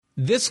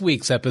This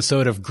week's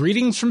episode of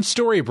Greetings from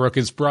Storybrooke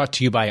is brought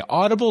to you by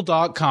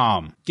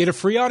Audible.com. Get a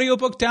free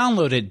audiobook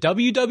download at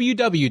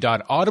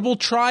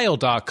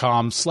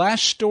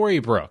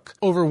www.audibletrial.com/Storybrooke.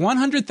 Over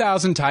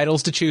 100,000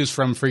 titles to choose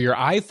from for your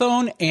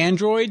iPhone,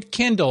 Android,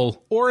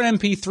 Kindle, or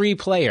MP3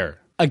 player.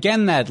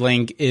 Again, that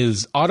link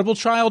is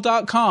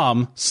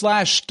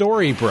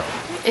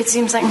audibletrial.com/Storybrooke. It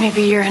seems like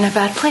maybe you're in a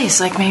bad place,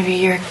 like maybe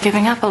you're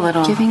giving up a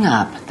little. Giving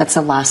up? That's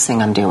the last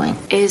thing I'm doing.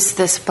 Is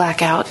this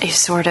blackout a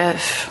sort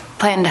of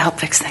plan to help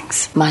fix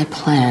things? My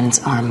plans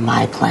are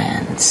my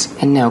plans.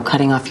 And no,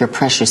 cutting off your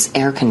precious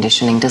air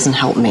conditioning doesn't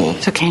help me.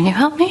 So can you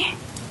help me?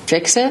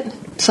 Fix it?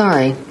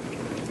 Sorry.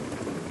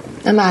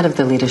 I'm out of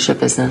the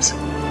leadership business.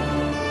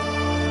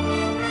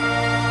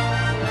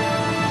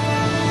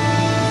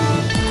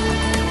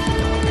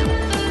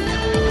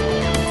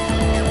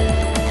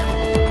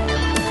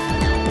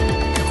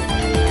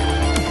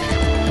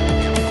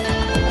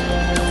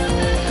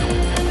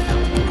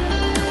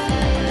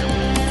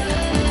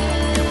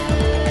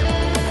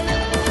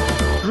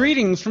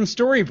 Greetings from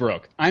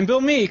Storybrooke. I'm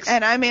Bill Meeks.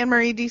 And I'm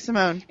Anne-Marie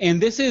DeSimone.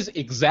 And this is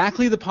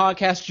exactly the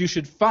podcast you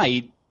should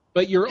fight,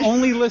 but you're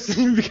only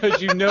listening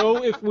because you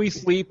know if we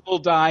sleep, we'll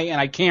die, and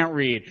I can't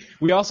read.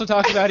 We also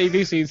talk about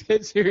ABC's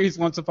hit series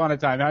Once Upon a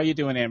Time. How are you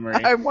doing,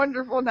 Anne-Marie? I'm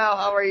wonderful now.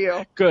 How are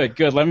you? Good.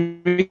 Let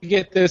me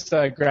get this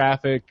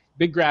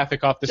big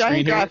graphic off the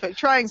screen here. Graphic.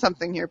 Trying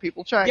something here,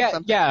 people.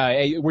 Something.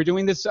 Yeah. We're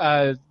doing this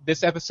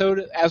this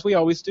episode, as we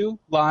always do,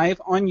 live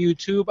on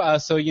YouTube.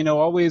 So,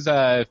 always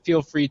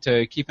feel free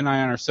to keep an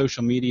eye on our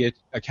social media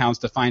accounts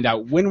to find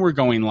out when we're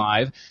going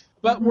live.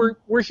 But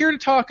we're here to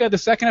talk the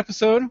second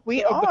episode of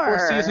the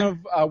fourth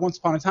season of Once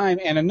Upon a Time.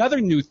 And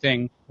another new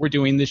thing we're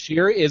doing this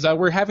year is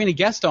we're having a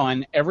guest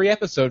on every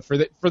episode for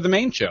the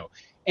main show.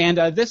 And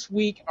this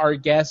week our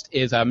guest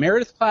is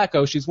Meredith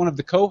Placco. She's one of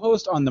the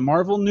co-hosts on the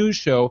Marvel News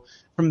Show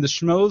from the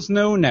Schmoes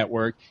Know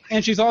Network.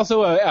 And she's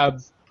also a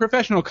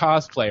professional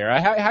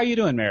cosplayer. How you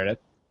doing, Meredith?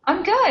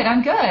 I'm good.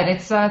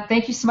 It's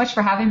thank you so much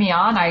for having me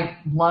on. I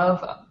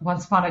love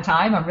Once Upon a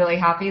Time. I'm really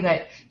happy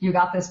that you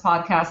got this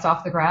podcast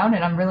off the ground,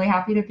 and I'm really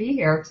happy to be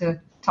here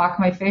to talk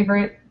my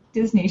favorite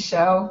Disney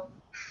show,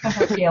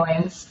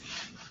 Aliens.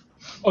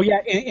 Oh,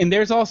 yeah, and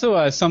there's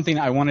also something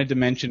I wanted to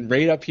mention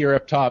right up here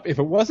up top. If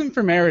it wasn't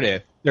for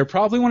Meredith, there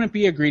probably wouldn't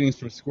be a Greetings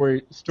from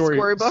Storybook.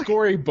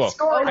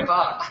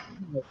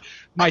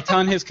 My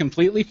tongue has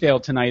completely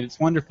failed tonight. It's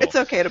wonderful. It's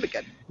okay. It'll be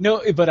good.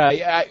 No, but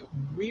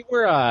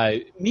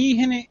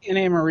me and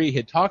Anne-Marie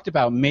had talked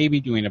about maybe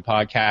doing a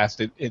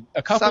podcast at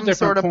a couple some different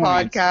sort of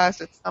points.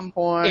 podcast at some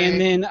point. And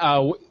then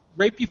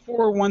right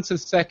before Once a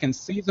Second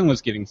season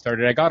was getting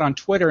started, I got on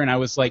Twitter and I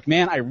was like,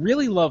 man, I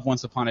really love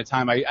Once Upon a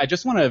Time. I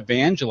just want to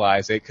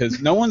evangelize it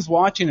because no one's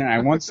watching it and I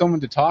want someone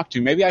to talk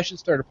to. Maybe I should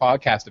start a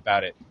podcast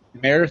about it.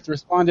 And Meredith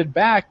responded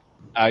back,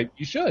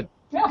 you should.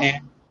 Yeah.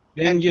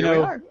 And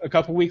then, a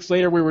couple weeks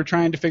later, we were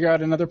trying to figure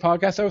out another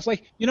podcast. I was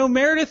like,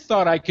 Meredith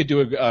thought I could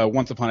do a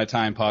Once Upon a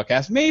Time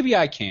podcast. Maybe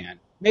I can.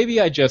 Maybe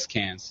I just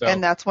can. So.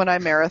 And that's when I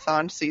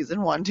marathoned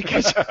season 1 to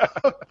catch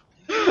up.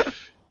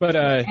 But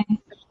thank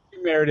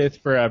you, Meredith,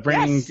 for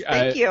bringing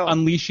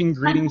unleashing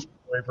Greetings from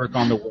Storybrooke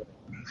on the world.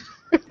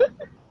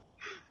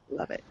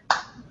 Love it.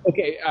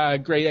 Okay,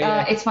 great.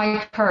 It's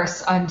my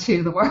curse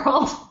unto the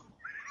world.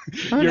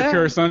 Your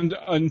curse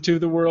unto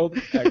the world.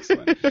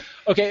 Excellent.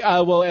 Okay,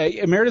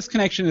 Meredith's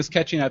connection is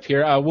catching up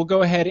here. We'll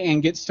go ahead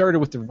and get started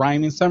with the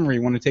rhyming summary.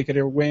 You want to take it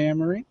away,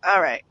 Anne-Marie?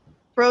 All right.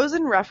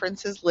 Frozen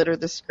references litter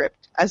the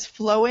script, as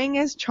flowing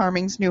as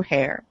Charming's new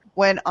hair.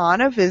 When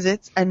Anna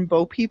visits and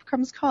Bo Peep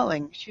comes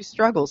calling, she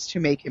struggles to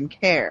make him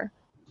care.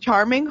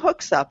 Charming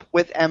hooks up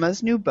with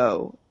Emma's new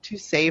beau to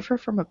save her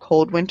from a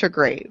cold winter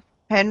grave.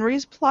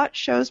 Henry's plot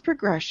shows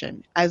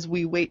progression as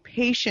we wait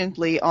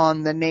patiently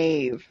on the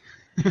Knave.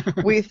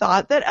 We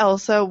thought that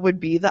Elsa would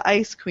be the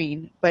Ice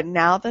Queen, but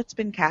now that's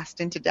been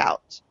cast into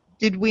doubt.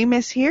 Did we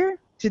mishear?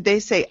 Did they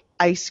say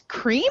ice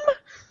cream?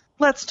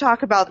 Let's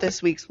talk about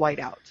this week's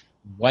Whiteout.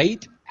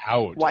 White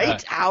out.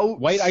 White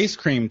ice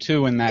cream,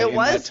 too, in that tub. It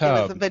was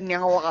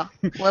vanilla.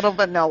 Little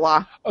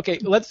vanilla. Okay,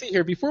 let's see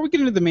here. Before we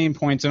get into the main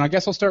points, and I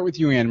guess I'll start with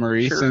you,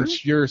 Anne-Marie,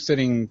 since you're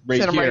sitting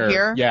right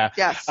here. Yeah.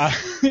 Yes.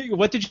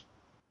 What did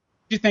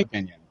you think,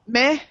 opinion?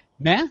 Meh.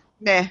 Meh?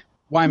 Meh.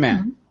 Why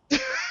meh?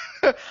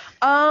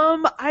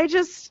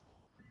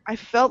 I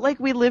felt like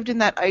we lived in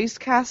that ice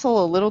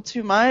castle a little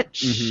too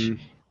much.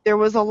 Mm-hmm. There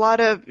was a lot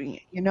of,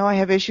 I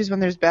have issues when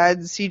there's bad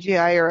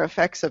CGI or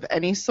effects of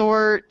any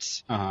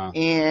sort. Uh-huh.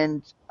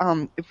 And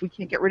if we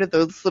can't get rid of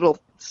those little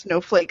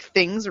snowflake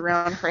things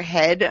around her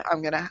head,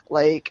 I'm going to,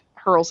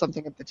 hurl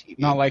something at the TV.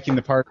 Not liking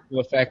the particle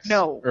effects?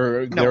 No.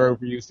 Or they're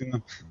overusing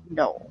them?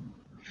 No.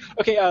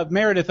 Okay,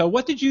 Meredith,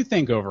 what did you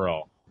think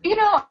overall?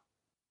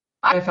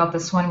 I felt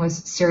this one was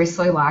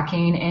seriously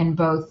lacking in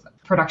both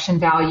production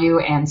value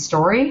and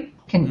story.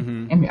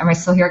 Am I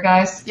still here,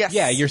 guys? Yes.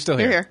 Yeah, you're still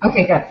here.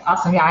 Okay, good.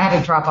 Awesome. Yeah, I had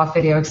to drop off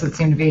video because it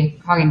seemed to be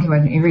hogging too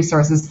many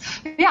resources.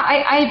 Yeah,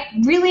 I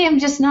really am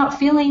just not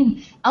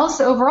feeling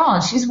Elsa overall.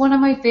 And she's one of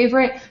my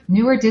favorite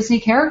newer Disney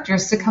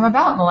characters to come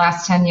about in the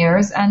last 10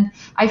 years. And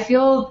I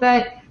feel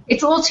that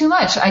it's a little too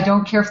much. I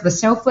don't care for the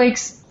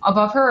snowflakes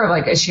above her.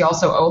 Like, is she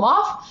also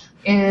Olaf?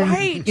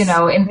 Right. You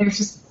know, and there's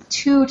just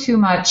too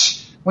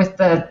much with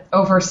the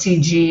over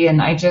CG,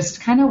 and I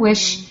just kind of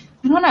wish,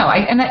 I don't know,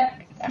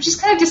 I'm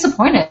just kind of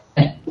disappointed.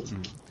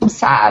 I'm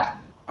sad.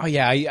 Oh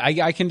yeah,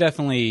 I can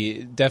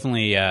definitely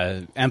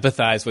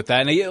empathize with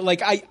that.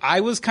 And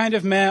I was kind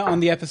of meh on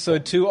the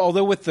episode too,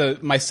 although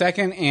with my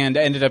second and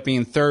ended up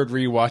being third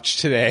rewatch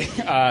today,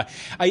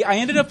 I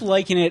ended up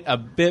liking it a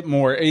bit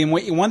more. And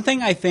one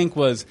thing I think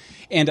was,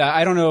 and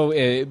I don't know,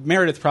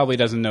 Meredith probably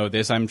doesn't know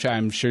this. I'm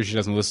sure she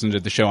doesn't listen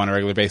to the show on a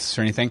regular basis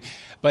or anything.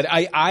 But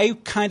I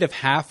kind of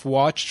half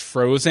watched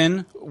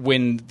Frozen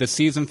when the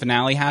season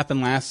finale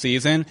happened last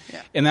season,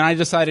 and then I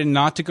decided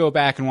not to go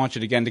back and watch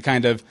it again to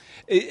kind of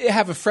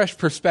have a fresh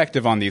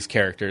perspective on these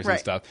characters and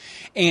stuff.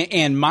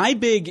 And my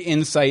big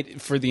insight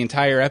for the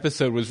entire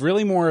episode was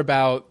really more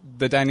about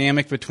the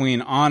dynamic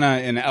between Anna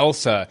and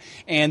Elsa.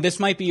 And this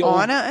might be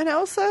Anna and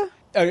Elsa?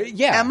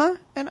 Yeah. Emma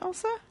and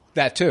Elsa?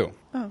 That too.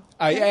 Oh.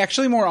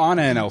 Actually more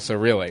Anna and Elsa,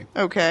 really.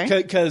 Okay.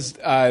 Because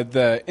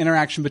the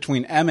interaction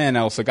between Emma and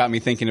Elsa got me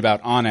thinking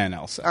about Anna and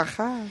Elsa.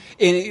 Aha.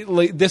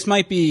 And this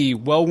might be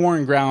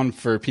well-worn ground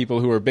for people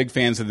who are big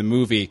fans of the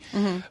movie,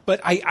 but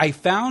I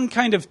found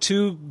kind of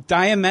two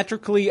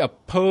diametrically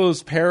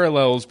opposed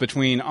parallels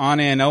between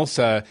Anna and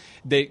Elsa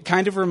that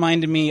kind of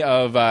reminded me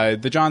of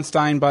the John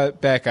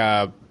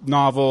Steinbeck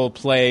novel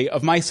play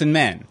of Mice and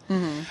Men.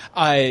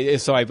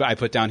 So I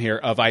put down here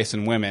of Ice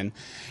and Women.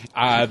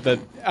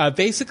 But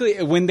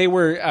basically, when they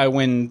were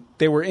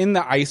in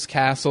the ice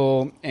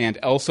castle, and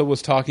Elsa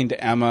was talking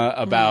to Emma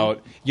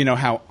about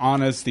how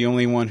Anna's the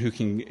only one who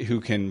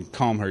can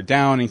calm her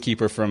down and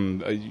keep her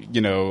from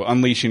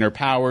unleashing her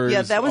powers.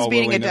 Yeah, that was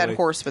beating a dead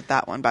horse with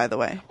that one, by the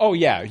way. Oh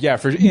yeah.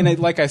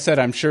 Like I said,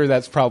 I'm sure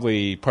that's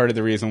probably part of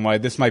the reason why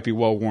this might be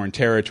well-worn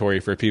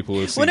territory for people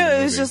who've seen. Well, no, the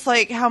it was movie. just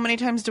like, how many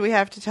times do we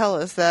have to tell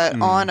us that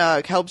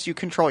Anna helps you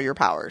control your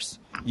powers?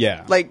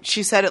 Yeah. Like,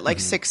 she said it like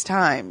 6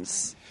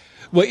 times.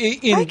 Well,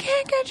 I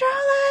can't control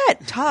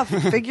it. Tough.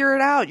 Figure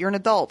it out. You're an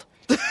adult.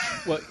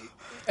 Well,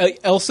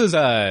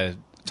 Elsa's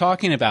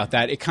talking about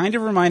that. It kind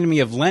of reminded me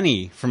of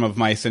Lenny from Of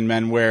Mice and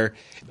Men, where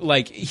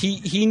like he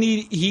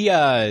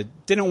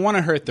didn't want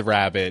to hurt the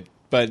rabbit,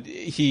 but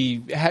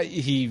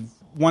he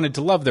wanted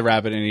to love the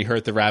rabbit, and he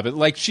hurt the rabbit.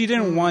 Like, she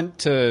didn't want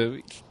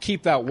to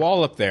keep that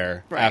wall up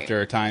there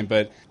after a time,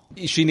 but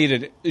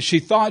she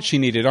thought she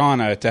needed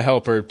Anna to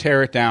help her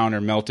tear it down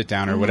or melt it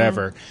down or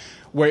whatever.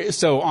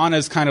 So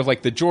Anna's kind of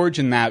like the George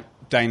in that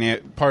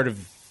part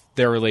of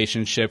their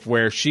relationship,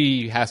 where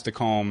she has to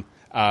calm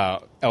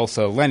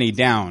Elsa Lenny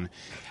down.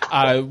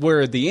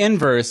 Where the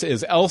inverse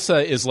is,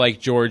 Elsa is like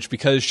George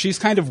because she's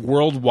kind of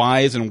world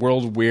wise and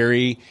world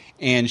weary,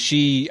 and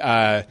she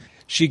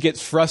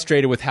gets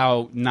frustrated with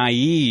how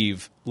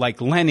naive, like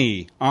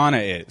Lenny, Anna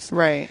is.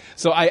 Right.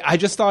 So I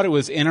just thought it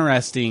was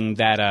interesting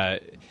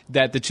that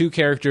the two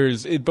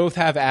characters both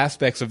have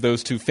aspects of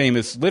those two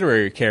famous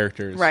literary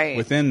characters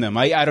within them.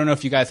 I don't know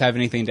if you guys have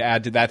anything to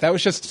add to that. That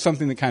was just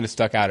something that kind of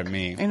stuck out at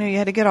me. I know you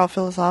had to get all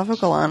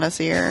philosophical on us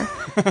here.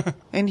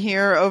 And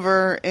here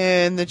over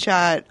in the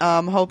chat,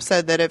 Hope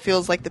said that it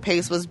feels like the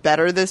pace was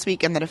better this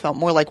week and that it felt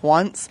more like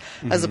Once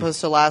as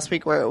opposed to last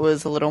week, where it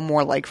was a little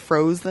more like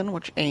Frozen,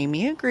 which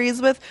Amy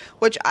agrees with,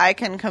 which I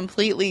can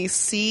completely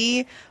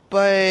see.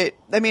 But,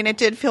 I mean, it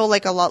did feel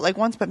like a lot like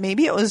Once, but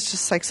maybe it was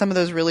just like some of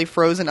those really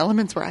Frozen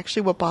elements were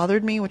actually what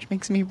bothered me, which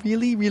makes me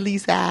really, really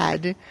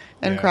sad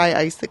and cry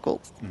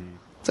icicles.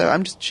 So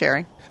I'm just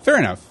sharing. Fair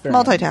enough.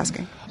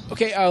 Multitasking.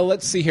 Okay,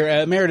 let's see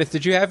here. Meredith,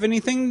 did you have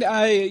anything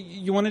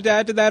you wanted to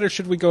add to that, or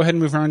should we go ahead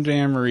and move on to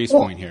Anne-Marie's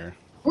point here?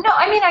 No,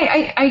 I mean,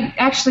 I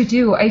actually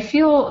do. I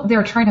feel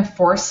they're trying to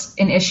force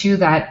an issue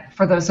that,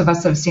 for those of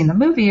us that have seen the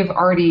movie, have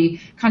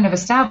already kind of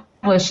established.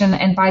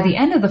 And by the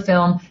end of the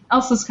film,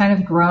 Elsa's kind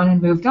of grown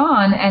and moved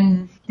on.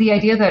 And the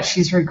idea that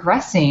she's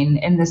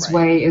regressing in this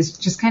way is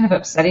just kind of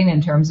upsetting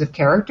in terms of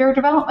character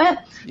development.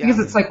 Because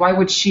it's like, why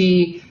would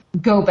she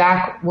go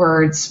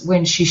backwards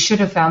when she should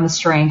have found the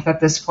strength at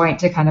this point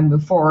to kind of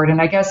move forward?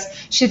 And I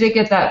guess she did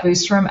get that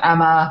boost from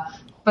Emma.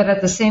 But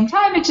at the same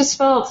time, it just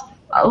felt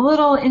a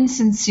little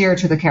insincere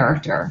to the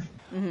character.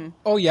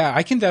 Oh, yeah,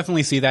 I can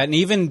definitely see that. And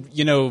even,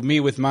 me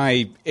with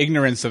my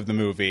ignorance of the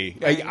movie,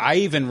 I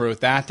even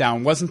wrote that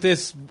down. Wasn't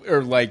this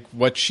like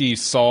what she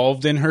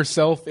solved in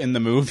herself in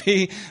the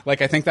movie?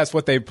 Like, I think that's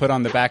what they put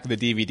on the back of the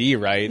DVD,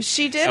 right?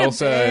 She did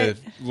Elsa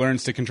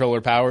learns to control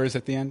her powers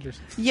at the end? Or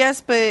something? Yes,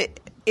 but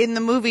in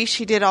the movie,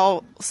 she did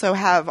also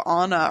have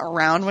Anna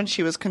around when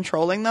she was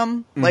controlling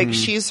them. Like,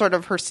 she's sort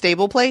of her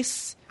stable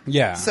place.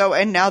 Yeah. So,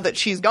 and now that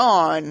she's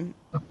gone,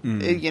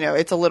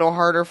 it's a little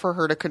harder for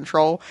her to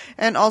control.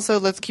 And also,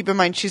 let's keep in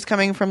mind, she's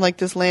coming from like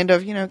this land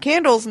of,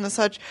 candles and the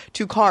such,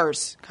 to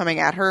cars coming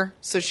at her.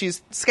 So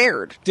she's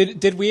scared.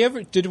 Did we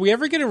ever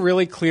get a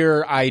really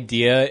clear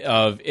idea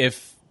of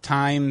if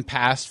time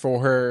passed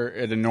for her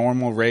at a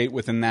normal rate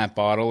within that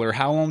bottle, or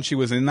how long she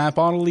was in that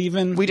bottle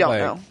even? We don't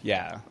know.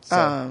 Yeah.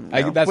 So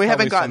No. We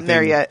haven't gotten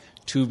there yet.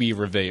 To be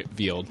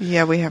revealed.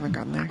 Yeah, we haven't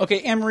gotten there. Okay,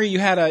 Anne-Marie, you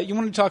wanted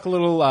to talk a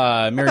little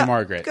Mary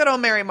Margaret. Good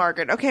old Mary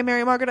Margaret. Okay,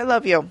 Mary Margaret, I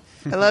love you.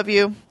 I love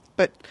you,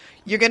 but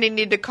you're going to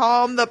need to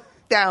calm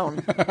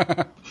down.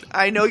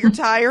 I know you're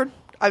tired.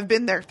 I've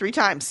been there 3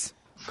 times.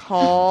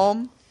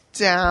 Calm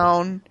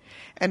down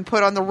and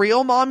put on the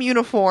real mom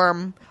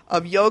uniform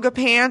of yoga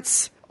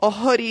pants, a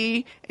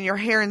hoodie, and your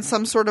hair in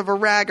some sort of a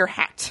rag or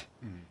hat.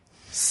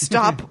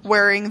 Stop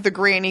wearing the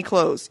granny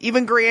clothes.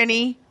 Even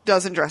Granny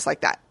doesn't dress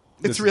like that.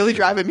 It's really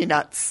driving me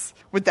nuts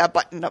with that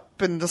button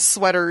up and the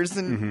sweaters.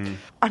 And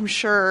I'm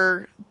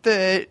sure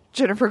that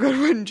Ginnifer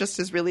Goodwin just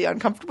is really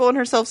uncomfortable in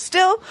herself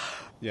still.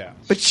 Yeah.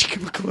 But she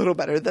can look a little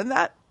better than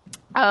that.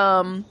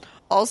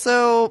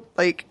 Also,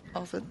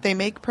 they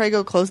make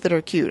Prego clothes that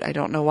are cute. I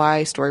don't know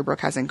why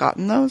Storybrooke hasn't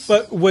gotten those.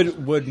 But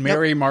would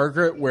Mary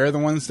Margaret wear the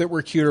ones that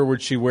were cute, or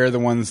would she wear the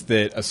ones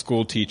that a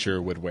school teacher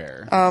would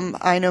wear?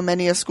 I know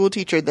many a school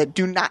teacher that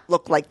do not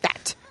look like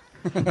that.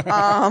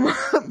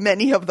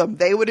 Many of them,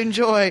 they would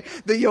enjoy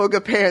the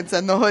yoga pants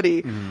and the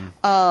hoodie.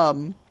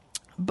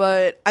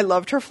 But I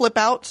loved her flip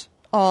out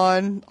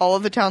on all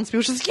of the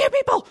townspeople. She's like, "You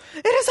people,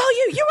 it is all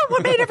you. You are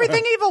what made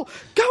everything evil.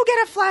 Go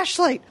get a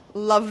flashlight."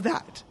 Love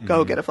that.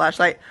 Go get a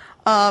flashlight.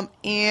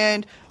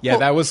 And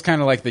that was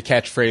kind of like the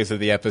catchphrase of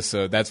the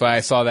episode. That's why I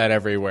saw that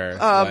everywhere.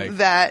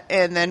 That,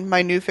 and then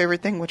my new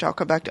favorite thing, which I'll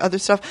come back to other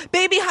stuff.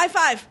 Baby high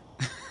five.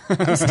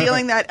 I'm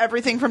stealing that.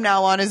 Everything from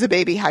now on is a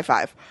baby high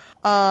five.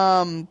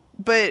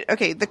 But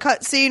okay, the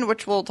cut scene,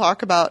 which we'll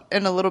talk about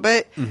in a little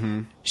bit,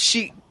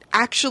 she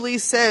actually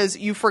says,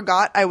 "You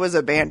forgot I was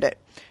a bandit."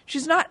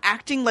 She's not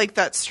acting like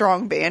that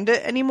strong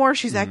bandit anymore.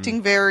 She's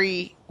acting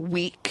very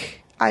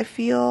weak, I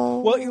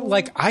feel. Well,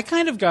 I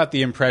kind of got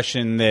the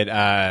impression that,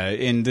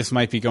 and this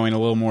might be going a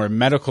little more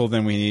medical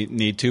than we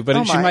need to,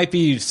 but she might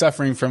be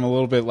suffering from a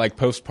little bit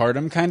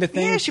postpartum kind of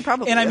thing. Yeah, she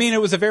probably And is. I mean,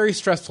 it was a very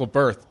stressful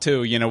birth,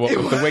 too,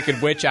 with the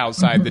Wicked Witch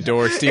outside the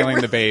door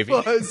stealing the baby.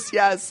 It was,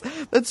 yes.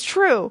 That's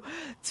true.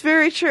 It's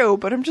very true,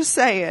 but I'm just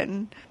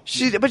saying.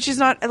 But she's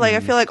not, I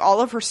feel like all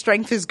of her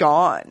strength is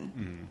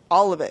gone.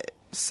 All of it.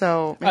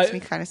 So it makes me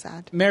kind of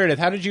sad. Meredith,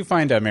 how did you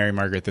find Mary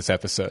Margaret this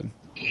episode?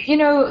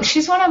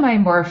 She's one of my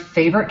more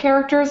favorite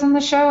characters in the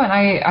show, and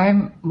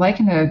I'm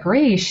liking to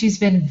agree. She's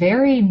been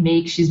very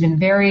meek. She's been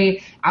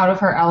very out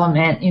of her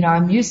element.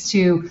 I'm used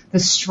to the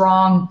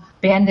strong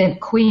bandit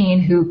queen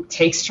who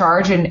takes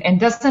charge and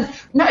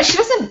she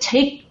doesn't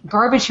take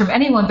garbage from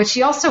anyone, but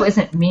she also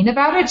isn't mean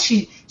about it.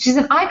 She's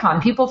an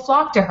icon. People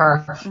flock to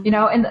her,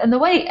 and the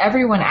way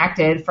everyone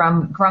acted,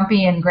 from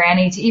Grumpy and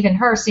Granny to even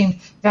her,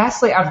 seemed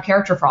vastly out of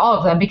character for all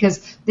of them,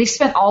 because they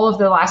spent all of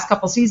the last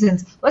couple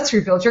seasons, let's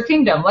rebuild your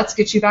kingdom, let's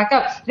get you back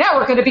up. Now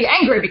we're going to be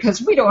angry because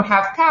we don't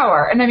have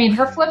power. And I mean,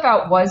 her flip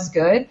out was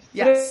good.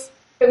 Yes.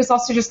 But it was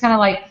also just kind of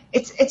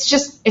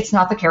it's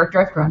not the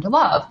character I've grown to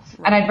love.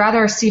 And I'd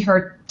rather see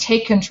her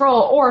take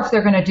control, or if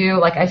they're going to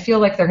do, I feel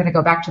like they're going to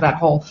go back to that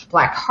whole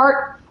Black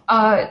Heart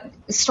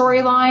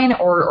storyline,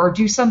 or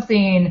do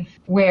something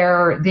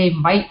where they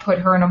might put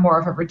her in a more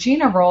of a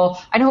Regina role.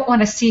 I don't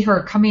want to see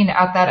her coming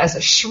at that as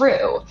a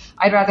shrew.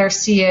 I'd rather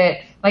see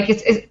it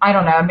it's I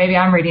don't know, maybe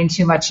I'm reading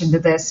too much into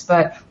this,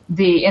 but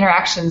the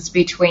interactions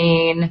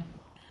between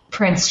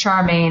Prince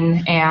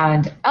Charming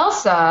and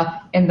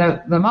Elsa in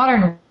the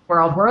modern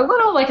world were a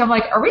little I'm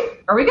like, are we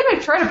going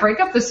to try to break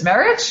up this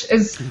marriage?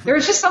 There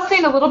was just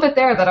something a little bit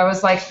there that I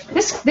was like,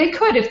 they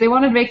could, if they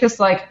wanted to make this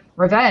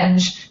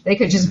revenge, they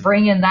could just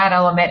bring in that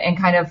element and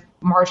kind of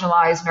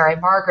marginalize Mary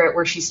Margaret,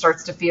 where she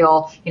starts to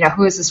feel,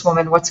 who is this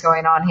woman? What's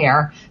going on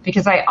here?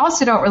 Because I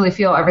also don't really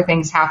feel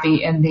everything's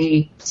happy in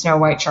the Snow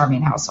White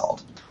Charming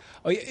household.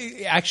 Oh,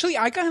 actually,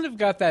 I kind of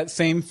got that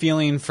same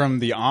feeling from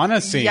the Anna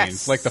scenes,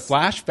 yes. the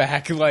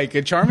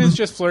flashback. Charming's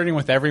just flirting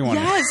with everyone.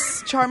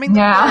 Yes, Charming.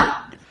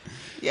 Yeah.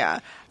 Yeah.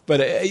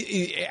 But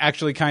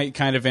actually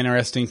kind of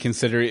interesting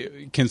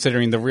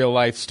considering the real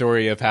life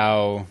story of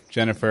how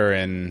Jennifer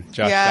and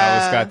Josh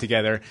Dallas got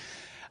together.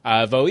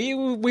 But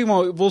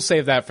we'll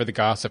save that for the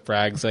gossip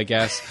rags, I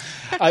guess.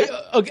 I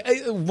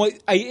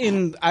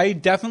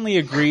definitely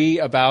agree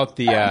about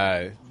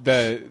the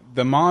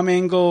mom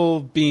angle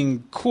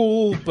being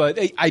cool, but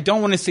I don't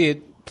want to see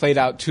it played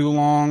out too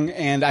long,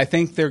 and I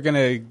think they're going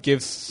to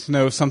give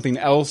Snow something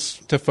else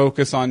to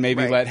focus on,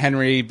 maybe let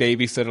Henry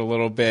babysit a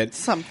little bit.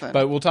 Something.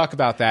 But we'll talk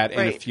about that in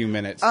a few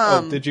minutes.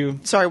 Did you?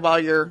 Sorry,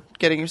 while you're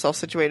getting yourself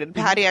situated,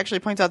 Patty actually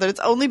points out that it's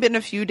only been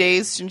a few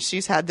days since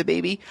she's had the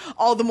baby.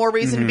 All the more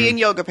reason to be in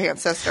yoga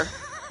pants, sister.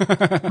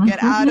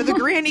 Get out of the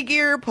granny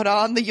gear, put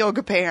on the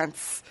yoga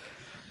pants.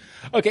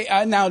 Okay,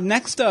 now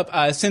next up,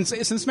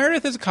 since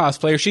Meredith is a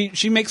cosplayer,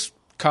 she makes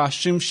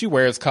costumes, she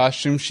wears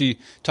costumes, she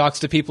talks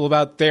to people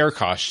about their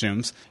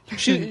costumes.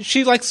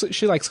 She likes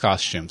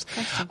costumes.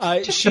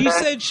 She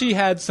said she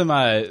had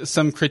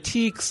some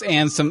critiques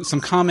and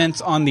some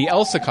comments on the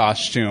Elsa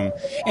costume,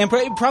 and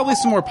probably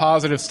some more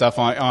positive stuff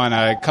on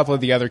a couple of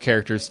the other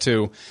characters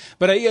too.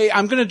 But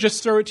I'm going to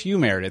just throw it to you,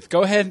 Meredith.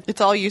 Go ahead. It's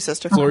all you,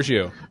 sister. Floor's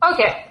you.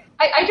 Okay.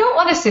 I don't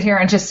want to sit here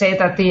and just say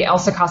that the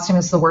Elsa costume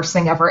is the worst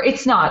thing ever.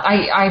 It's not.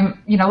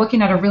 I'm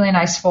looking at a really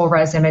nice full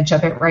res image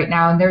of it right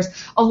now, and there's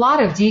a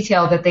lot of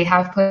detail that they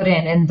have put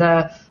in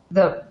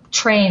the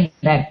train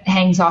that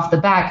hangs off the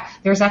back.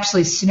 There's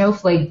actually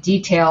snowflake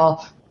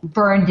detail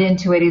burned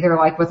into it, either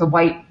like with a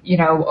white,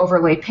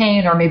 overlay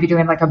paint, or maybe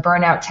doing like a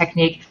burnout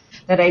technique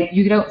that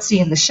you don't see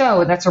in the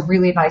show, and that's a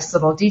really nice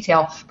little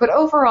detail. But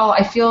overall,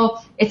 I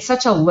feel it's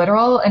such a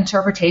literal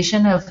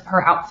interpretation of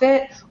her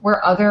outfit,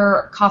 where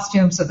other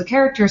costumes of the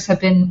characters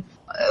have been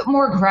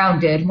more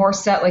grounded, more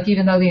set. Like,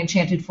 even though the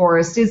Enchanted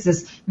Forest is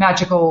this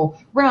magical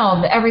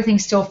realm, everything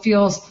still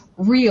feels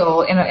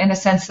real in a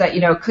sense that,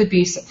 could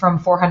be from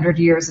 400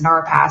 years in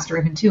our past, or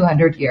even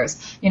 200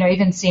 years.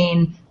 Even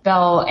seeing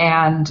Belle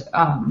and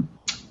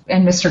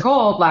Mr.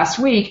 Gold last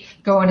week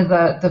go into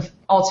the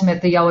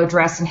ultimate, the yellow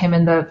dress, and him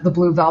in the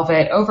blue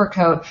velvet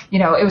overcoat.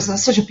 It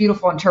was such a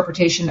beautiful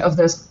interpretation of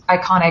those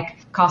iconic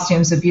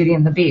costumes of Beauty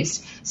and the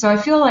Beast. So I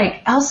feel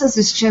like Elsa's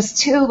is just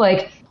too,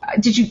 like,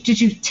 did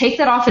you take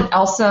that off an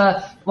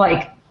Elsa,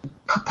 like,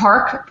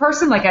 park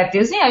person, like at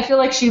Disney? I feel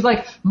like she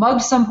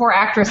mugged some poor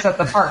actress at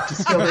the park to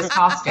steal this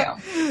costume.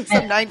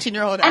 Some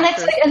 19-year-old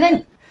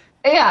actress.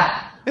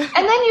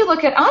 And then you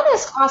look at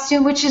Anna's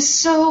costume, which is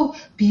so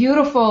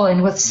beautiful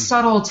and with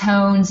subtle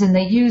tones, and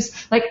they use,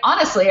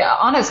 honestly,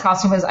 Anna's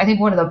costume is, I think,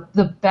 one of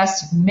the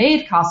best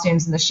made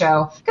costumes in the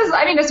show. Because,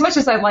 as much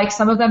as I like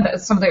some of them,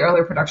 some of the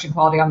earlier production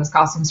quality on this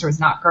costume was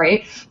not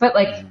great. But,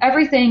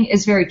 everything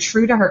is very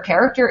true to her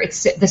character.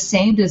 It's the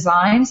same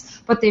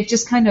designs, but they've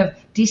just kind of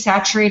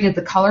desaturated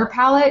the color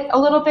palette a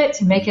little bit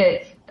to make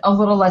it a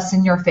little less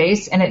in your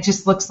face, and it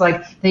just looks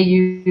like they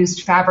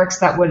used fabrics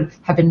that would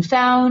have been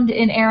found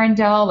in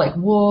Arendelle, like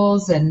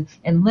wools and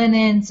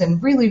linens,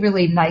 and really,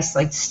 really nice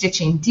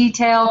stitching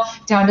detail,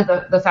 down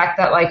to the fact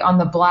that on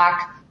the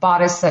black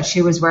bodice that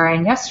she was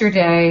wearing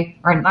yesterday,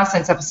 or in last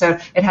night's episode,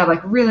 it had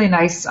really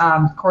nice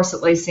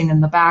corset lacing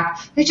in the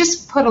back. They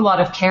just put a lot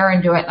of care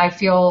into it, and I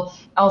feel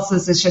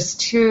Elsa's is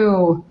just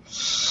too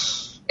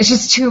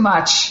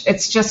much.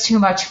 It's just too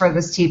much for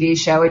this TV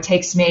show. It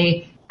takes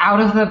me out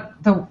of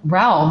the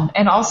realm.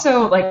 And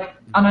also,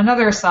 on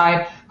another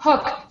side,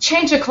 Hook,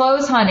 change of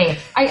clothes, honey.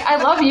 I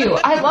love you.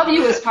 I love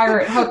you as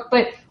Pirate Hook,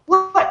 but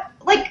what?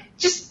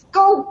 Just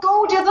go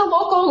to the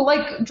local,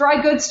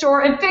 dry goods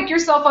store and pick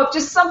yourself up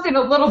just something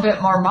a little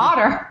bit more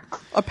modern.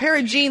 A pair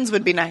of jeans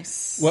would be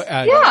nice. Well,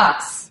 yeah.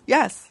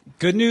 Yes.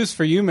 Good news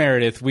for you,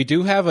 Meredith. We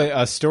do have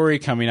a story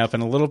coming up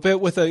in a little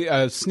bit with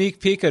a sneak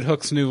peek at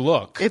Hook's new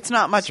look. It's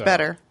not much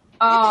better.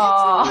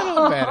 Oh. It's a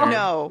little better.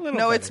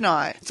 No, it's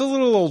not. It's a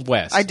little Old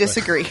West. I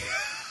disagree.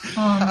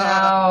 Oh,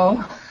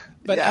 no.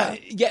 But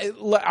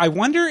I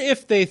wonder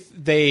if they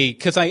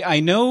because I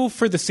know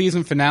for the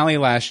season finale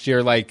last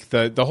year,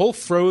 the whole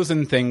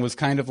Frozen thing was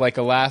kind of like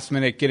a last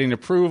minute getting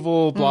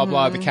approval, blah,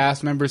 blah. The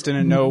cast members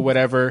didn't know,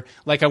 whatever.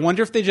 I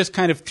wonder if they just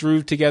kind of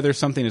threw together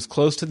something as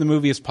close to the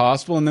movie as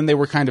possible, and then they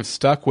were kind of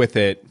stuck with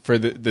it for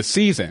the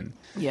season.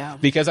 Yeah.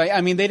 Because,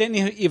 they didn't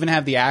even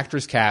have the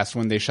actors cast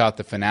when they shot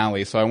the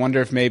finale, so I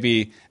wonder if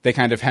maybe they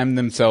kind of hemmed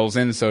themselves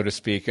in, so to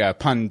speak.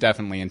 Pun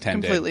definitely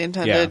intended. Completely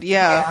intended,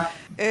 yeah.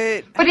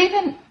 But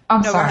even...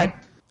 I'm sorry.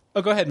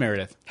 Oh, go ahead,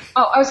 Meredith.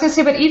 Oh, I was going to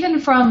say, but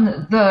even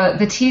from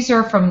the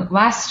teaser from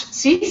last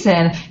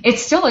season,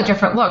 it's still a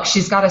different look.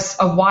 She's got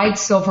a wide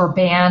silver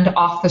band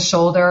off the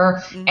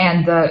shoulder,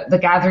 and the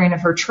gathering of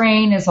her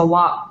train is a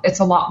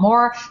lot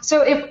more.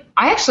 So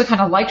I actually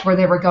kind of liked where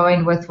they were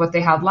going with what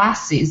they had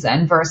last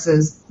season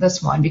versus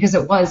this one, because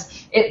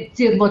it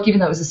did look,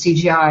 even though it was a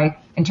CGI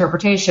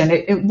interpretation,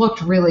 it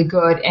looked really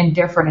good and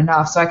different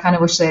enough. So I kind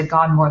of wish they had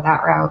gone more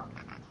that route.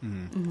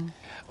 Mm-hmm.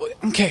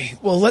 Okay,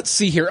 well, let's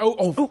see here.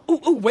 Oh,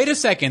 wait a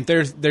second.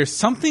 There's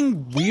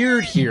something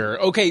weird here.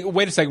 Okay,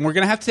 wait a second. We're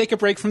going to have to take a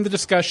break from the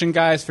discussion,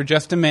 guys, for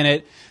just a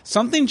minute.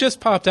 Something just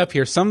popped up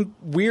here. Some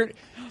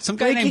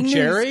guy named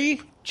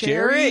Jerry?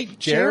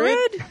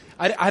 Jared?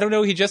 I don't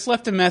know. He just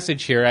left a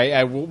message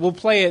here. We'll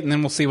play it, and then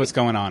we'll see what's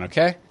going on,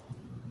 okay?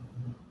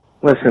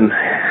 Listen,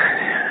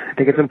 I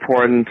think it's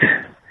important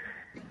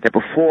that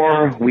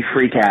before we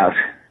freak out,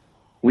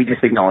 we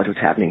just acknowledge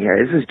what's happening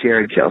here. This is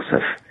Jared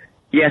Joseph.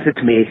 Yes,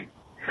 it's me.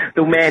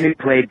 The man who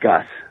played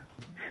Gus,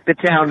 the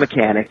town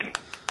mechanic.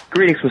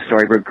 Greetings from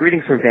Storybrooke.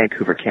 Greetings from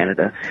Vancouver,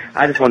 Canada.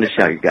 I just wanted to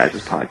shout your guys'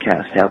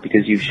 podcast out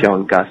because you've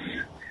shown Gus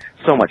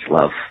so much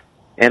love.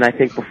 And I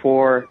think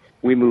before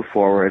we move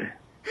forward,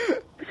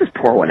 let's just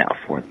pour one out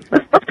for them.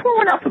 Let's pour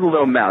one out for the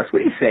little mouse. What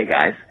do you say,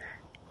 guys?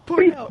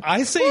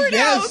 I say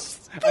yes.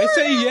 I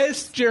say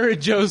yes,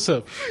 Jared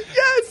Joseph.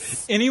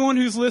 Yes. Anyone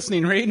who's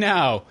listening right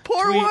now,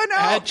 pour tweet one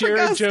out at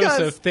Jared for Joseph.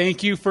 Gus.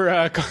 Thank you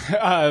for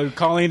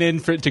calling in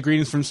to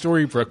Greetings from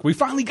Storybrooke. We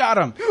finally got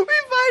him. We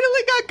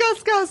finally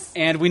got Gus.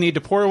 And we need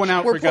to pour one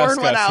out for Gus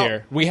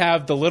here. We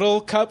have the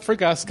little cup for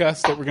Gus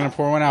that we're going to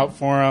pour one out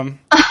for him.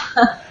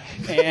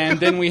 And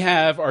then we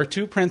have our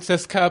two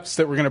princess cups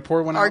that we're going to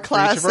pour one out for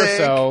each of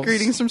ourselves.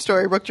 Greetings from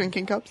Storybrooke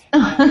drinking cups.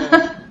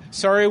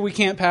 Sorry we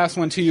can't pass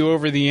one to you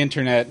over the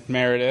internet,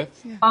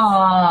 Meredith.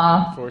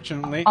 Aww.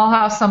 Unfortunately. I'll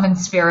have some in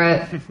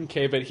spirit.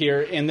 Okay, but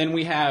here, and then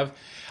we have,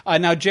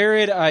 now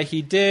Jared,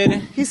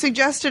 He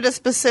suggested a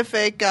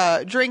specific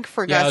drink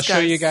for Gus. I'll show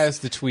you guys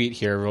the tweet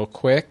here real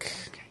quick.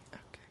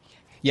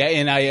 Yeah,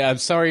 and I'm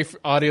sorry, for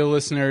audio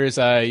listeners,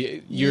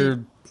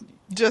 you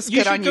Just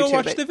get on YouTube. You should go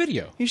watch the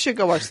video. You should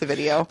go watch the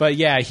video. But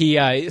yeah,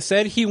 he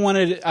said he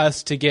wanted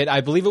us to get,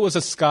 I believe it was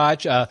a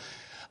Scotch,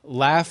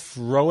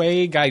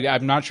 Lafroig.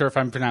 I'm not sure if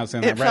I'm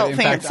pronouncing that right. In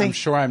fact, I'm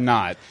sure I'm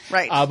not.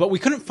 Right. But we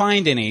couldn't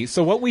find any.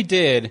 So what we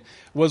did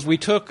was we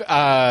took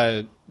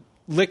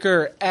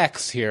Liquor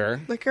X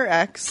here. Liquor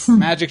X.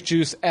 Magic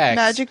Juice X.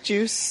 Magic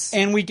Juice.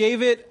 And we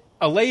gave it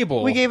a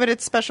label. We gave it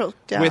its special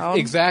down. With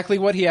exactly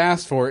what he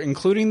asked for,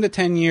 including the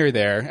 10-year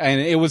there. And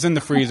it was in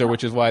the freezer,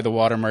 which is why the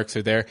watermarks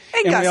are there.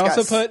 And we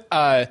also Gus. put,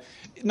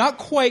 not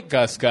quite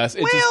Gus Gus.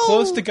 It's as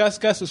close to Gus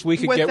Gus as we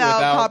could get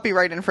without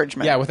copyright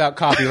infringement. Yeah, without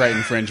copyright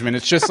infringement.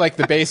 It's just like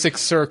the basic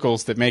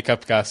circles that make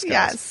up Gus Gus.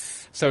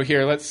 Yes. So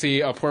here, let's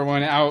see. I'll pour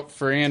one out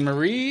for Anne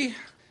Marie.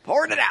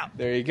 Pouring it out.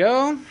 There you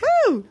go.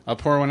 Woo! I'll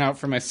pour one out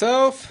for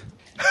myself.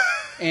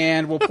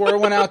 And we'll pour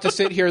one out to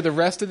sit here the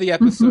rest of the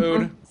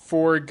episode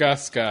for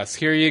Gus Gus.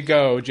 Here you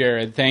go,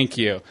 Jared. Thank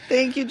you.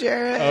 Thank you,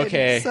 Jared.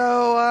 Okay.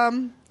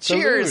 So,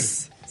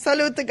 cheers.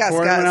 Salute to Gus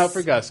Pouring Gus. one out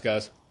for Gus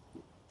Gus.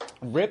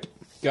 Rip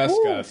Gus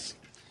Gus.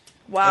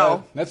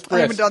 Wow. That's I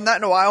brisk. haven't done that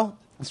in a while.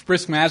 It's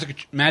brisk magic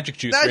juice Magic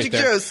right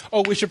there. juice.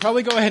 Oh, we should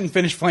probably go ahead and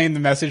finish playing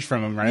the message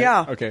from him, right?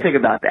 Yeah. Okay. Think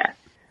about that.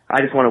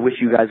 I just want to wish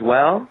you guys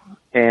well,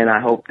 and I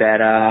hope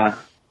that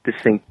this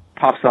thing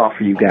pops off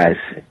for you guys.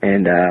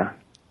 And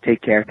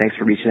take care. Thanks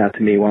for reaching out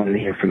to me, wanting to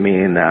hear from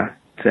me, and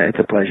it's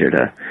a pleasure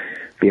to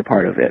be a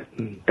part of it.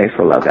 Thanks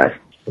for the love, guys.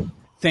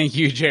 Thank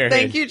you, Jared.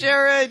 Thank you,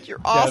 Jared.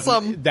 You're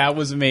awesome. That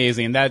was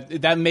amazing.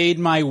 That made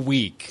my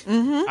week.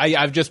 Mm-hmm.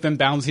 I've just been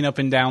bouncing up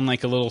and down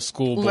like a little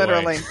schoolboy.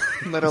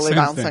 Literally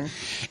bouncing.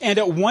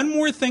 And one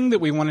more thing that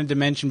we wanted to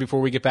mention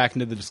before we get back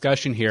into the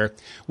discussion here.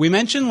 We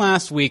mentioned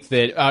last week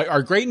that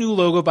our great new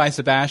logo by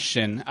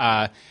Sebastian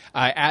at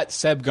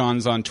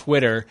Sebgons on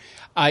Twitter,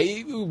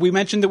 we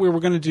mentioned that we were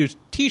going to do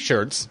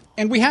T-shirts,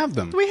 and we have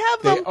them. We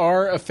have them. They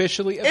are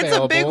officially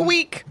available. It's a big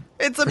week.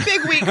 It's a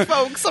big week,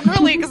 folks. I'm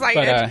really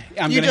excited. But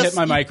I'm going to hit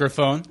my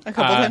microphone. A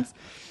couple times.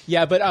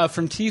 Yeah, but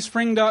from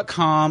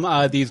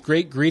teespring.com, these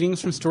great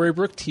Greetings from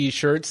Storybrooke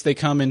T-shirts. They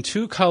come in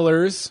 2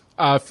 colors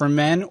for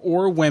men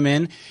or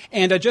women.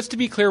 And just to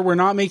be clear, we're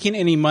not making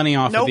any money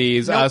off of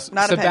these. Not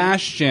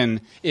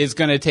Sebastian is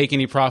going to take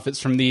any profits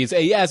from these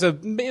as a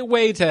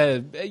way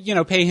to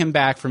pay him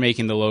back for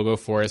making the logo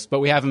for us.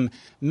 But we have them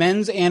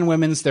men's and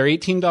women's. They're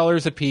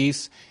 $18 a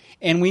piece.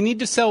 And we need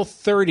to sell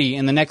 30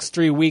 in the next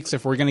 3 weeks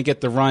if we're going to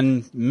get the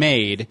run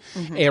made.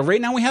 Mm-hmm. Right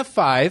now we have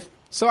 5.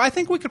 So I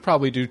think we could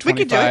probably do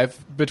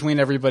 25 between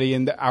everybody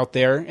out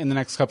there in the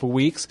next couple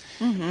weeks.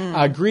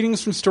 Mm-hmm.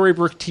 Greetings from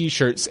Storybrooke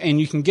T-shirts.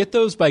 And you can get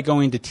those by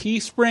going to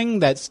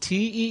Teespring. That's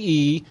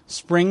TEE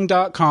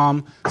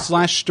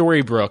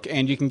spring.com/Storybrooke.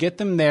 And you can get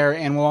them there.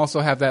 And we'll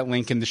also have that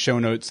link in the show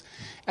notes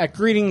at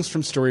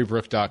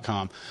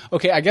greetingsfromstorybrooke.com.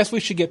 Okay, I guess we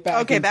should get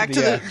back to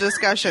the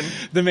discussion.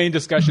 The main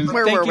discussion.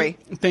 Where were we?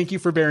 Thank you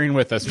for bearing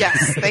with us.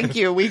 Yes, thank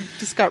you. We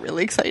just got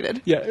really excited.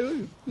 Yeah.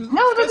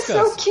 No, that's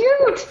so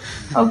cute.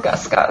 Oh,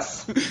 Gus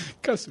Gus.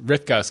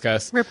 Rip Gus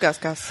Gus. Rip Gus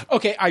Gus.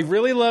 Okay, I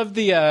really love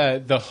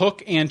the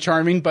Hook and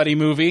Charming buddy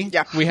movie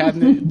we had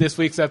in this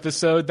week's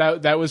episode.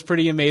 That was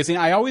pretty amazing.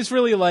 I always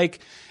really like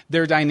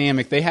their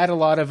dynamic. They had a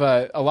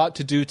lot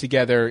to do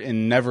together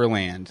in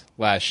Neverland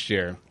last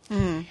year.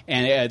 Mm.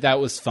 And that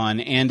was fun.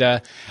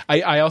 And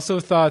I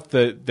also thought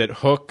that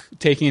Hook,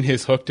 taking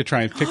his hook to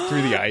try and pick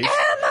through the ice,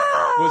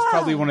 was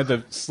probably one of the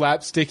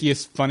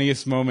slapstickiest,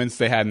 funniest moments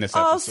they had in this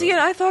episode. Oh, see, and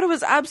I thought it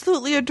was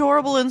absolutely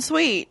adorable and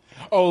sweet.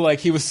 Oh, like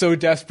he was so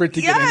desperate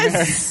to get in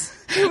there.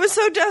 He was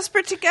so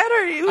desperate to get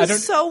her. He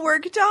was so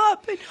worked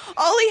up. And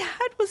all he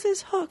had was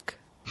his hook.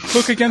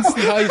 Hook against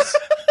the ice.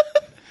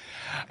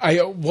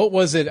 What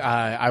was it?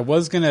 I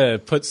was going to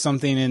put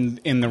something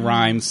in the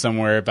rhyme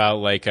somewhere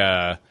about like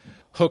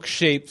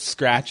hook-shaped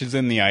scratches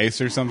in the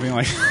ice or something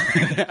like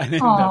that. I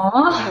didn't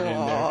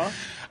know.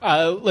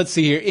 Let's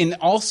see here. And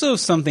also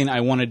something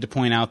I wanted to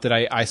point out that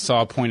I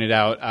saw pointed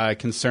out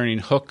concerning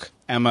Hook,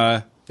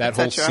 Emma, that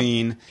whole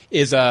scene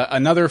is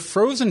another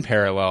Frozen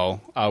parallel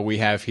we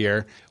have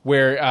here,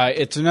 where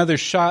it's another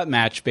shot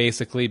match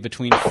basically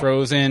between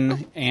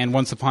Frozen and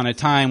Once Upon a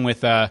Time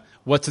with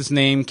what's his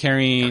name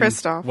carrying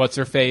Kristoff. What's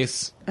her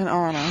face and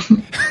Anna.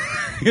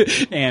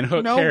 And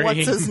Hook carrying...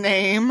 what's his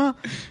name?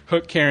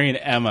 Hook carrying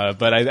Emma,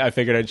 but I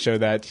figured I'd show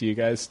that to you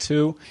guys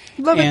too.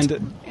 Love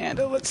it. And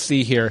let's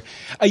see here.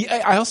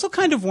 I also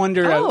kind of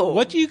wonder,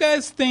 what do you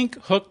guys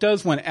think Hook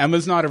does when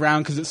Emma's not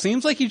around? Because it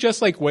seems like he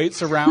just like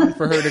waits around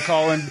for her to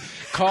call and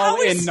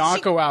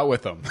not go out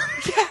with him.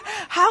 Yeah,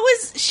 how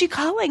is she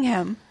calling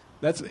him?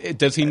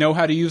 Does he know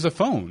how to use a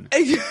phone?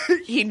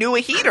 He knew a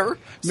heater,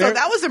 so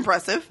that was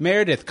impressive.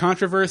 Meredith,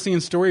 controversy in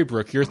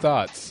Storybrooke, your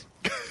thoughts?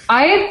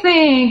 I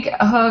think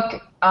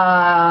Hook.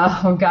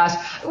 Oh gosh,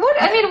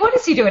 what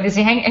is he doing? He's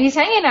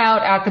hanging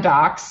out at the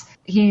docks,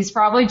 he's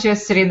probably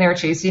just sitting there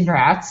chasing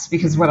rats,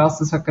 because what else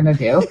is Hook going to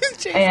do?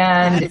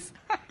 And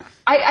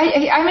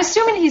I'm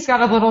assuming he's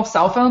got a little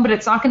cell phone, but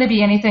it's not going to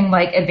be anything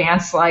like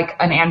advanced like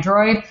an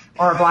Android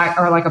or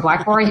like a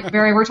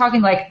BlackBerry. We're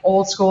talking like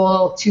old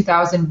school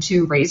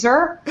 2002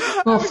 Razr,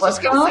 little flip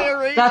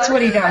phone. That's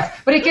what he does.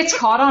 But it gets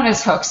caught on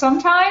his hook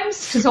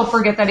sometimes because he'll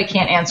forget that he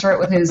can't answer it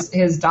with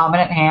his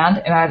dominant hand,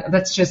 and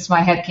that's just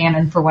my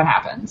headcanon for what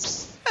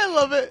happens. I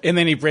love it. And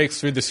then he breaks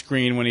through the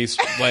screen when he's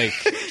like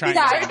trying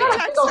Yeah, to it's got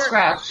a single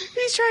scratch.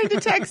 He's trying to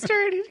text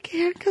her and he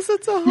can't because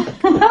it's a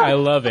hook. I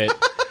love it.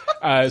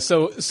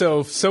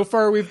 So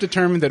far we've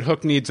determined that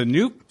Hook needs a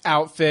new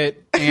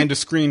outfit and a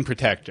screen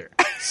protector.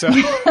 So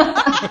Maybe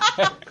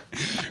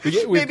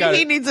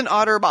he needs an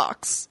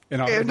OtterBox.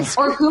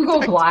 Or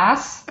Google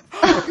Glass.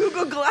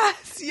 Google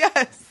Glass,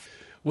 yes.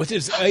 What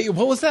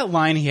was that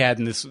line he had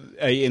in this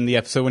in the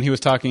episode when he was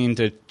talking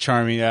to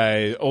Charming?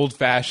 Old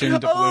fashioned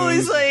doubloons. Oh,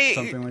 he's like,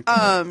 something like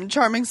that.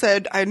 Charming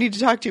said, "I need to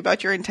talk to you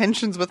about your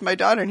intentions with my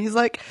daughter," and he's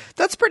like,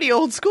 "That's pretty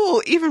old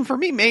school, even for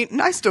me, mate,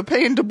 and I still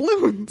pay in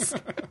doubloons."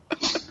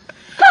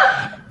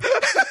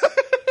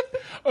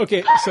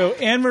 Okay, so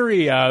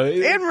Anne-Marie.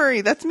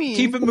 Anne-Marie, that's me.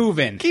 Keep it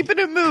moving. Keeping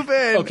it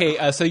moving.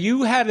 Okay, so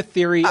you had a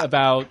theory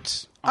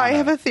about Anna. I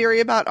have a theory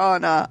about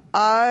Anna.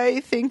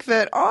 I think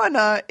that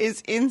Anna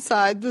is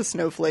inside the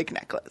snowflake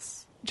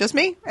necklace. Just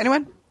me?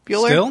 Anyone?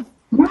 Bueller? Still?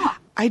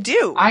 I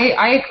do.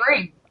 I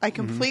agree. I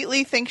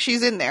completely think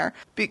she's in there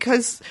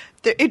because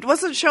it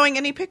wasn't showing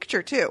any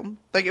picture, too.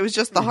 Like, it was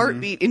just the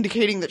heartbeat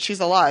indicating that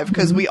she's alive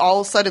because we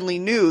all suddenly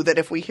knew that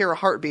if we hear a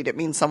heartbeat, it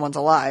means someone's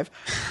alive.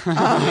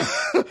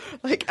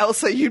 Like,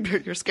 Elsa,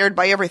 you're scared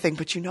by everything,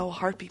 but you know a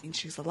heartbeat means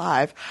she's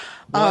alive.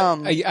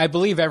 Well, I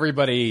believe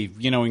everybody,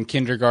 in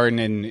kindergarten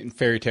and in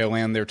Fairy Tale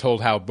Land, they're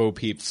told how Bo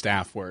Peep's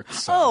staff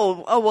works.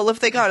 So. Oh, well, if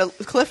they got a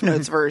Cliff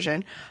Notes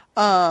version.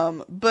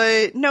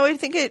 But, no, I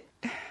think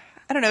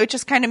I don't know, it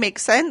just kind of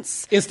makes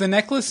sense. Is the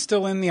necklace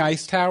still in the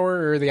ice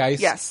tower or the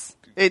ice? Yes.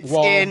 It's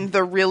wall? in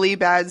the really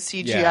bad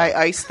CGI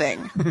ice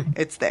thing.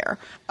 It's there.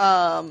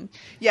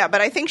 Yeah,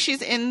 but I think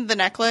she's in the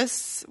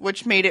necklace,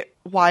 which made it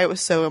why it was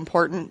so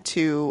important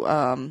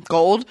to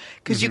Gold.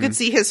 Because you could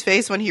see his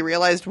face when he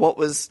realized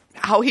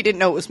how he didn't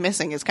know it was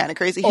missing is kind of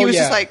crazy. He was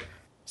just like,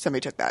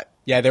 somebody took that.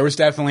 Yeah, there was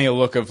definitely a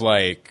look of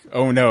like,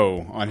 oh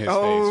no, on his face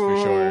for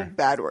sure.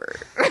 Bad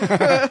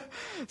word.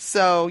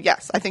 So,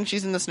 yes, I think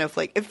she's in the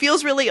snowflake. It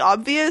feels really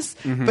obvious,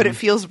 but it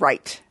feels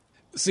right.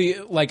 See,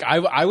 like,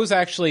 I was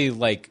actually,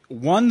 like,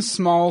 one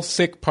small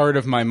sick part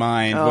of my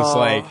mind was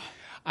like,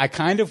 I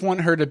kind of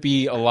want her to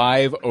be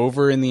alive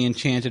over in the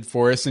Enchanted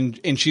Forest,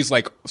 and she's,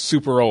 like,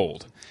 super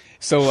old.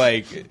 So,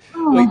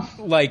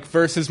 like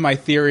versus my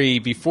theory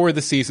before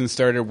the season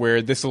started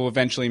where this will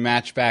eventually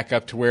match back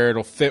up to where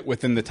it'll fit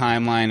within the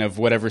timeline of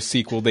whatever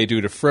sequel they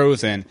do to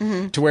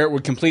Frozen, to where it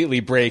would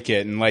completely break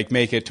it and, like,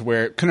 make it to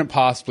where it couldn't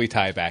possibly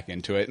tie back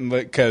into it. And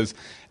because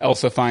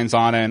Elsa finds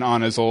Anna, and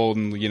Anna's old,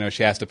 and,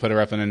 she has to put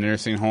her up in a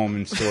nursing home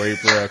in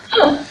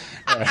Storybrooke.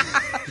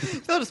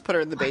 They'll just put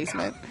her in the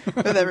basement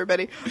with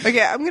everybody.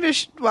 Okay, I'm going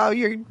to, while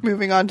you're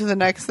moving on to the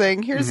next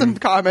thing, here's some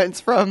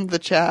comments from the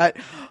chat.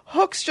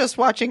 Hook's just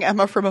watching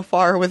Emma from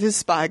afar with his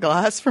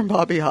spyglass from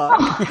Bobby Hawk.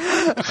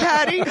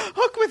 Patty,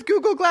 Hook with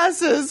Google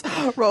glasses,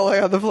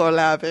 rolling on the floor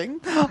laughing.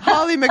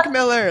 Holly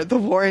McMiller, the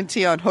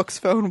warranty on Hook's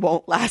phone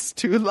won't last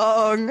too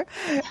long.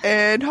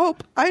 And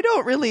Hope, I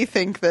don't really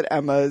think that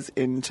Emma's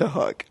into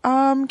Hook.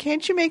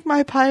 Can't you make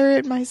my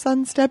pirate my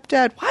son's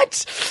stepdad?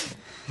 What?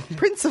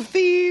 Prince of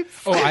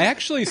Thieves. Oh, I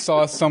actually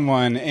saw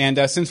someone,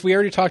 and since we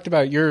already talked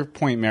about your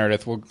point,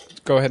 Meredith, we'll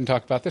go ahead and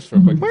talk about this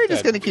real quick. We're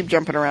just going to keep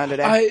jumping around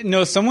today.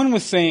 No, someone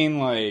was saying,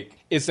 like,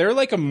 is there,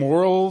 like, a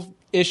moral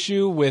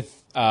issue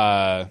with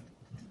Emma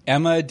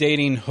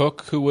dating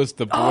Hook, who was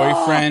the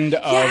boyfriend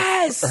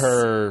of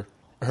her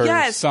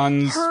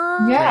son's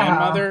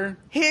grandmother?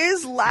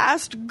 His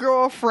last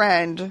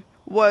girlfriend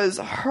was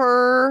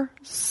her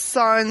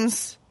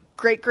son's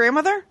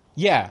great-grandmother?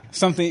 Yeah,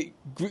 something...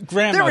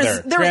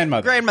 Grandmother.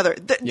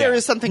 There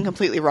is something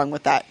completely wrong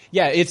with that.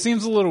 Yeah, it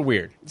seems a little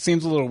weird.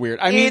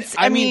 I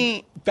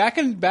mean, back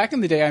in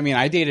the day,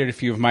 I dated a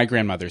few of my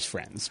grandmother's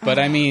friends, but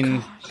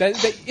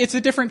that it's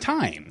a different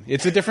time.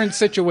 It's a different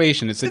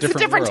situation. It's a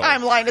different world.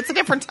 Timeline. It's a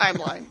different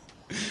timeline.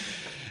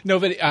 No,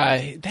 but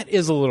that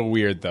is a little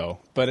weird, though.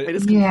 But it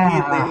is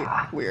completely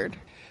weird.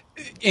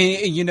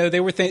 And, they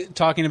were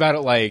talking about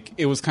it like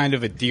it was kind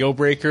of a deal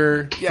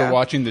breaker for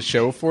watching the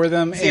show for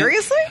them.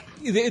 Seriously?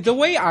 The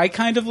way I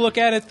kind of look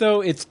at it,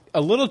 though, it's a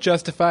little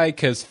justified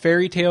because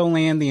Fairy Tale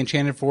Land, the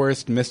Enchanted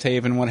Forest,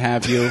 Misthaven, what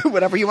have you.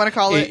 Whatever you want to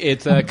call it.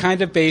 It's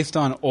kind of based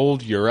on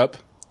old Europe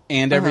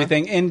and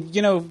everything. And,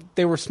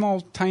 they were small,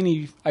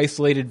 tiny,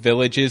 isolated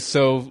villages,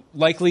 so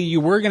likely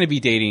you were going to be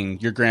dating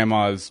your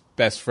grandma's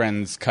best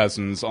friend's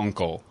cousin's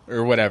uncle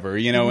or whatever,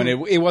 and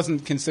it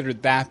wasn't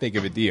considered that big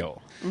of a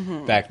deal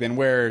back then,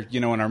 where,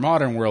 in our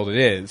modern world it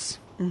is.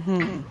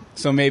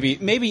 So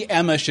maybe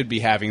Emma should be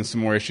having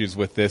some more issues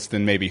with this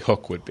than maybe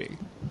Hook would be.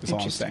 That's all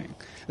I'm saying.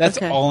 That's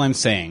all I'm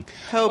saying.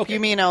 Hope, you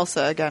mean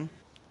Elsa again.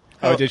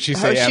 Oh, did she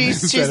say Emma?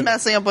 She's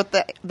messing up with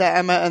the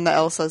Emma and the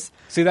Elsas.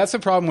 See, that's the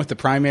problem with the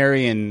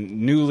primary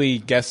and newly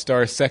guest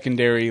star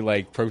secondary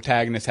like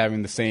protagonists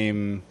having the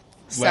same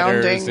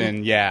letters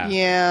and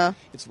Yeah.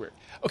 It's weird.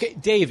 Okay,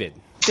 David.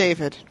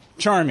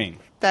 Charming.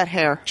 That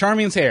hair.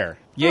 Charming's hair.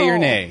 Yay or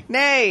nay?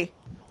 Nay.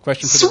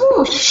 Question for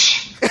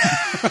Swoosh.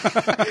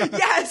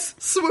 Yes,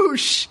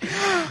 swoosh.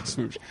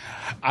 Swoosh.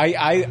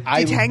 I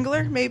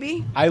Detangler,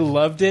 maybe? I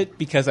loved it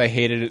because I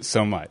hated it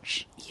so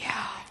much.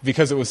 Yeah.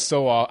 Because it was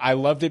so I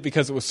loved it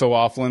because it was so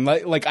awful, and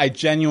like I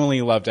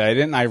genuinely loved it. I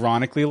didn't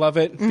ironically love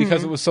it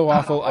because it was so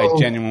awful. I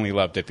genuinely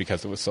loved it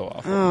because it was so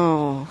awful.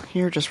 Oh,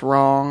 you're just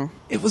wrong.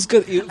 It was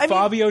good.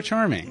 Fabio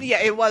Charming. Yeah,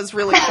 it was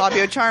really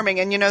Fabio Charming,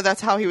 and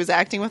that's how he was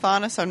acting with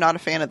Anna, so I'm not a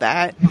fan of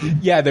that.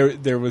 Yeah,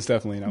 there was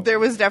definitely no. There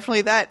was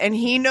definitely that, and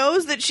he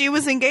knows that she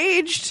was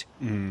engaged.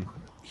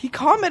 He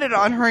commented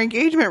on her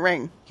engagement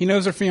ring. He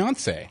knows her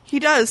fiance. He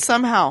does,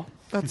 somehow.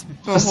 That's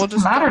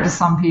Doesn't matter to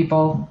some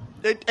people.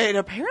 It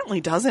apparently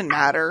doesn't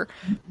matter,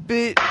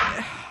 but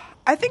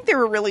I think they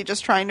were really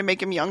just trying to make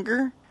him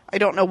younger. I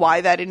don't know why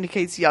that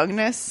indicates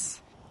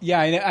youngness. Yeah,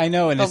 I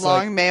know. And the it's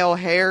long male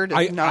hair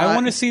does not. I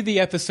want to see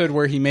the episode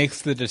where he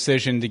makes the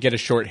decision to get a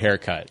short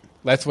haircut.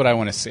 That's what I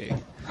want to see,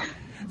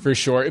 for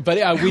sure.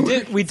 But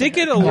we did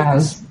get a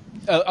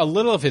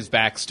little of his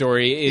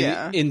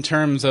backstory in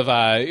terms of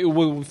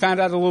we found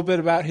out a little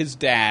bit about his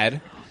dad.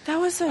 That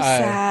was so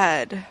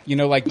sad.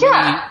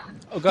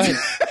 Oh, go ahead.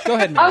 Go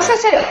ahead. I was going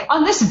to say,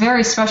 on this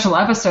very special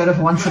episode of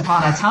Once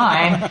Upon a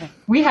Time,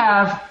 we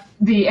have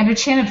the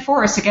Enchanted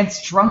Forest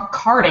against drunk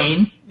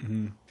carting.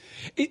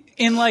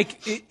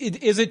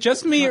 Is it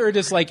just me, or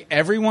does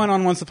everyone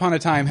on Once Upon a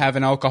Time have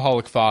an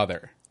alcoholic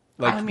father?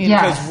 Yes.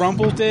 Because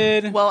Rumple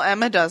did. Well,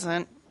 Emma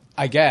doesn't.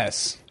 I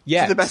guess.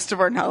 Yeah. To the best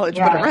of our knowledge,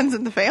 but it runs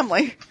in the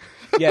family.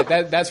 Yeah,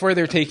 that's where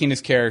they're taking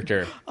his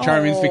character.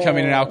 Charming's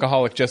becoming an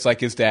alcoholic just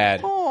like his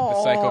dad.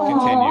 The cycle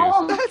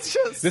continues. That's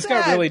just This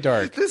sad. got really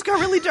dark.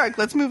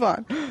 Let's move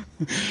on.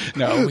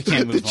 No, we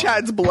can't move on. The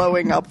chat's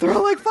blowing up. They're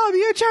all like,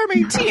 Fabio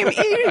Charming, team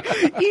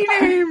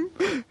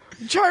E-name.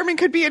 Charming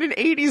could be in an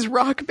 80s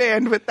rock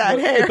band with that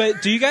hair.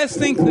 But do you guys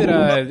think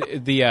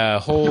that the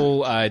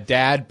whole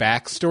dad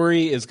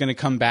backstory is going to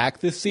come back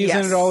this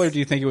season at all, or do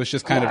you think it was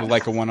just kind of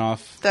like a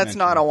one-off? That's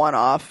not a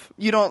one-off.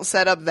 You don't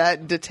set up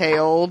that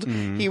detailed.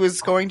 He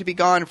was going to be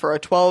gone for a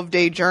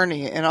 12-day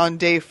journey, and on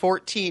day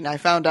 14, I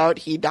found out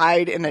he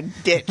died in a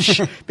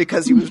ditch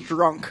because he was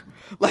drunk.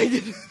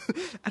 I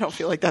don't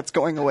feel like that's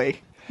going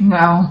away.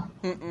 No.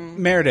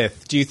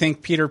 Meredith, do you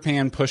think Peter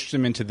Pan pushed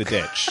him into the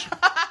ditch?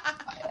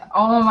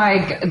 Oh my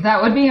God,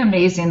 that would be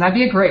amazing. That'd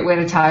be a great way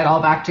to tie it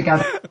all back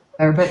together.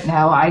 But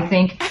no, I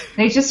think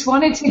they just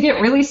wanted to get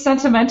really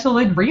sentimental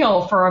and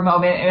real for a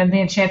moment in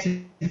the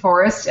Enchanted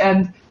Forest.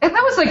 And that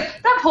was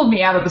that pulled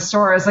me out of the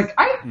story. I was like,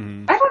 I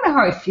don't know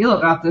how I feel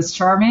about this,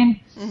 Charming.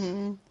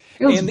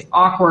 It was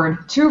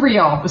awkward. Too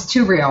real. It was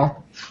too real.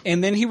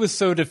 And then he was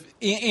so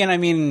and I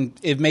mean,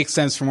 it makes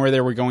sense from where they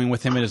were going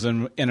with him as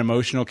an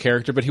emotional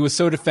character, but he was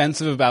so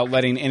defensive about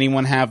letting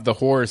anyone have the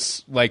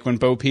horse, like when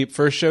Bo Peep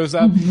first shows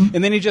up,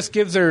 and then he just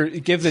gives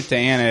it to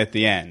Anna at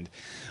the end.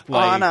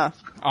 Anna.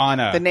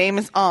 The name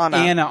is Anna.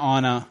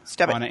 Anna.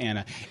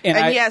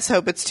 And yes,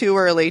 Hope, it's too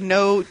early.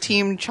 No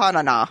Team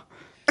Chanana.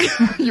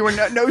 You were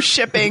no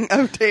shipping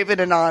of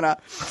David and Anna.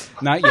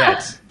 Not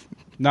yet.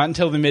 Not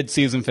until the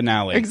mid-season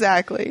finale.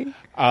 Exactly.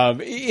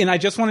 And I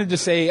just wanted to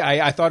say,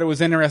 I thought it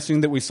was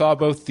interesting that we saw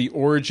both the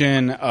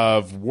origin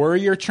of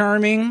Warrior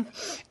Charming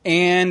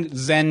and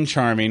Zen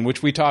Charming,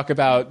 which we talk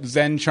about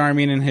Zen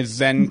Charming and his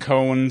Zen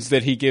cones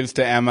that he gives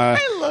to Emma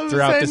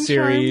throughout the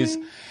series.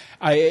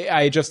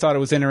 I just thought it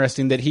was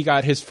interesting that he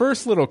got his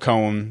first little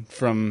cone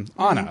from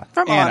Anna.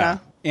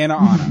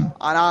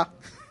 Anna.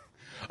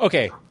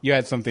 Okay, you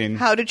had something.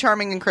 How did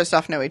Charming and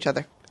Kristoff know each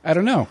other? I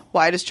don't know.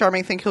 Why does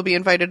Charming think he'll be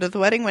invited to the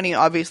wedding when he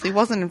obviously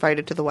wasn't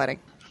invited to the wedding?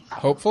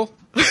 Hopeful.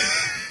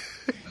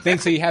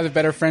 Thinks he has a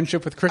better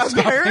friendship with Kristoff.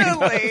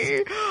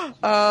 Apparently.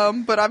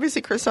 But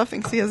obviously Kristoff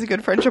thinks he has a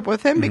good friendship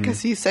with him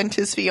because he sent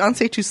his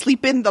fiance to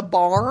sleep in the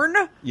barn.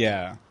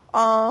 Yeah.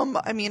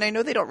 I mean, I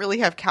know they don't really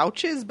have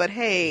couches, but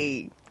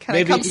hey, can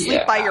I come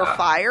sleep by your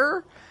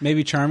fire?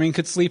 Maybe Charming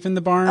could sleep in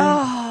the barn.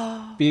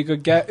 Be a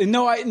good guest.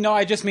 No,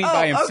 I just mean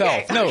by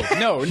himself. Okay.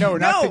 No,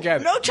 not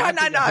together. No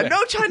Chanana.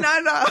 No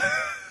Chanana.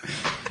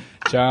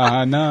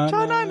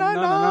 Chanana.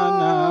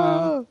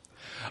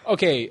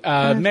 Okay,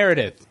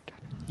 Meredith,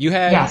 you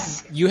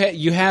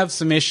have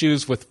some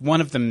issues with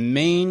one of the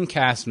main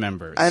cast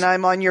members, and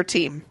I'm on your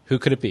team. Who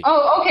could it be?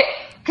 Oh, okay.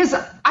 Because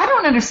I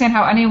don't understand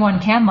how anyone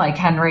can like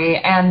Henry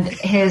and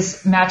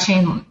his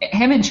matching.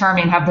 Him and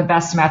Charming have the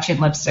best matching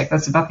lipstick.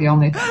 That's about the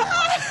only thing I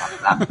like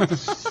about them.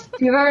 If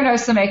you've ever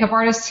noticed the makeup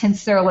artist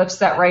tints their lips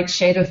that right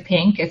shade of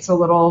pink,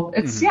 so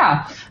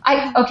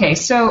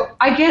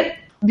I get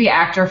the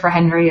actor for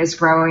Henry is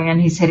growing and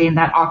he's hitting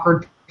that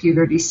awkward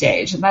puberty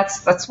stage, and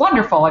that's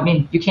wonderful. I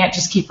mean, you can't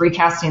just keep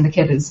recasting the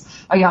kid as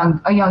a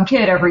young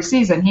kid every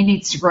season. He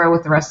needs to grow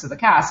with the rest of the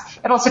cast.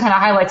 It also kind of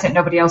highlights that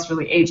nobody else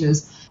really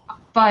ages.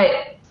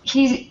 But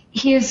he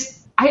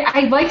is.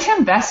 I liked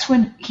him best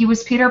when he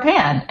was Peter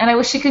Pan, and I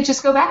wish he could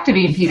just go back to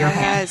being Peter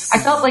Pan. I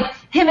felt like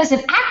him as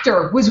an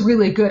actor was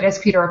really good as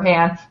Peter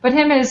Pan, but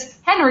him as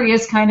Henry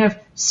is kind of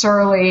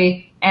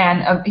surly,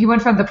 and he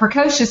went from the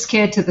precocious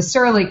kid to the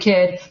surly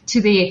kid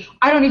to the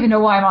I don't even know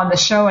why I'm on the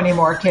show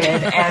anymore kid.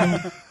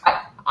 And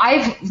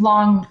I've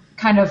long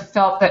kind of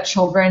felt that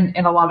children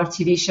in a lot of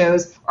TV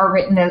shows are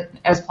written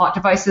as plot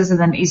devices and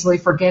then easily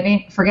forget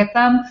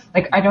them.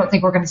 Like, I don't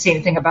think we're going to see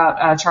anything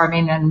about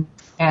Charming and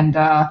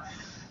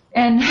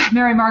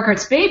Mary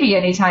Margaret's baby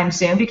anytime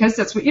soon, because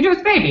that's what you do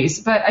with babies.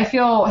 But I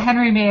feel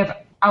Henry may have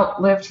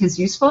outlived his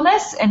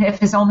usefulness, and if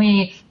his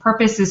only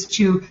purpose is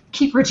to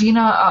keep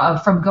Regina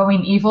from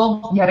going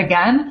evil yet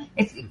again,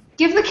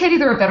 give the kid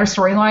either a better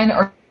storyline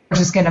or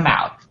just get him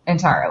out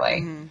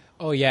entirely. Mm-hmm.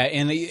 Oh, yeah,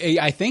 and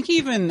I think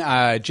even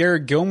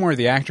Jared Gilmore,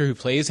 the actor who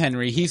plays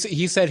Henry,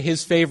 he said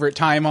his favorite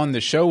time on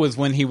the show was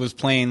when he was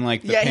playing,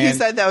 like, the he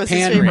said that was his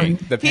Henry,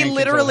 favorite. He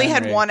literally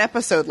had one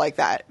episode like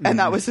that, and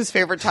that was his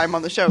favorite time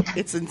on the show.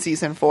 It's in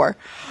season 4.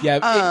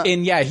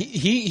 Yeah,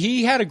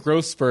 he had a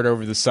growth spurt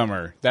over the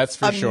summer, that's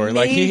for sure. A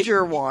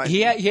major one.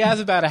 He has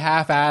about a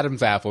half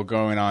Adam's apple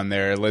going on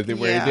there. Where he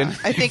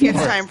didn't I think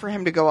it's time for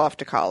him to go off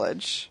to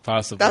college.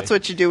 Possibly. That's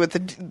what you do with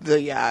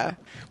the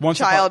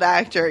child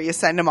actor. You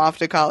send him off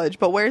to college.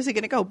 But where is he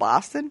going to go?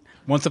 Boston?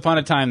 Once upon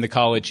a time, the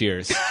college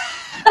years.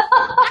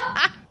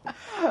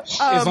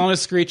 As long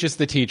as Screech is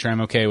the teacher,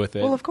 I'm okay with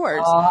it. Well, of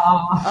course.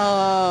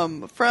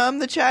 From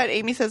the chat,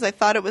 Amy says, I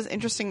thought it was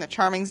interesting that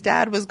Charming's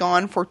dad was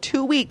gone for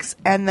 2 weeks,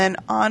 and then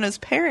Anna's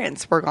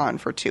parents were gone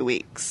for 2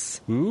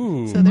 weeks.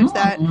 Ooh. So there's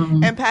that.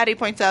 And Patty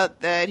points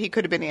out that he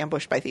could have been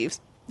ambushed by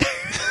thieves.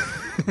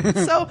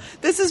 So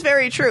this is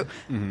very true.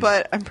 Mm-hmm.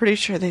 But I'm pretty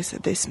sure they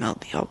said they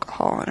smelled the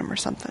alcohol on him or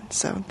something,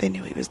 so they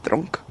knew he was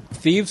drunk.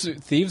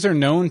 Thieves are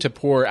known to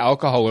pour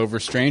alcohol over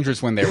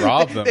strangers when they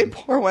rob them. They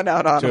pour one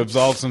out on them. To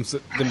absolve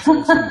themselves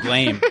from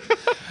blame.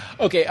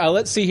 Okay,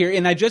 let's see here.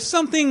 And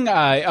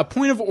a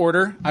point of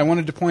order I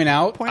wanted to point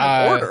out. Point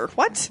of order?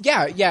 What?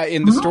 Yeah.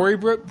 In the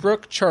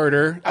Storybrooke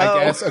Charter,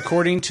 I guess,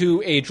 according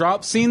to a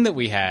drop scene that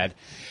we had,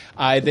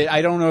 that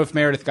I don't know if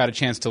Meredith got a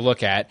chance to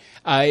look at,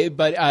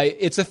 but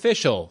it's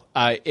official.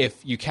 If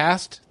you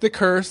cast the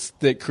curse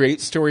that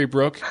creates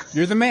Storybrooke,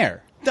 you're the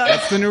mayor.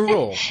 That's the new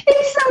rule.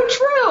 It's so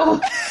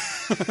true.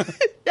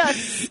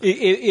 Yes.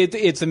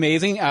 It's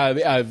amazing.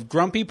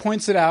 Grumpy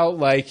points it out,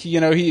 like,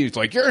 he's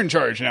like, you're in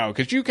charge now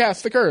because you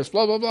cast the curse,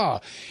 blah, blah, blah.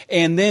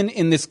 And then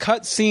in this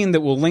cut scene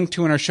that we'll link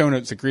to in our show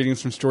notes at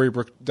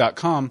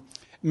greetingsfromstorybrooke.com,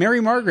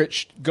 Mary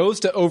Margaret goes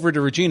over to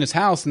Regina's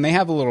house, and they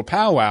have a little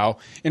powwow,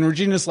 and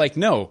Regina's like,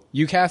 no,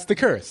 you cast the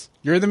curse.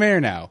 You're the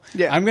mayor now.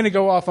 Yeah. I'm going to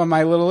go off on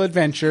my little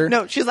adventure.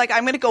 No, she's like,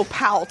 I'm going to go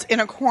pout in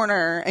a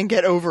corner and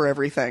get over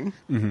everything.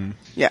 Mm-hmm.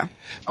 Yeah.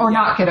 Or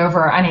not get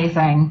over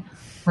anything,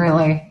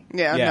 really.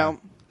 Yeah, no,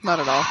 not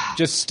at all.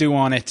 Just stew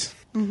on it.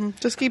 Mm-hmm.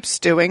 Just keep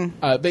stewing.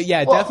 But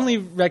yeah, definitely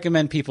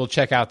recommend people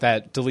check out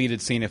that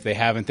deleted scene if they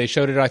haven't. They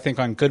showed it, I think,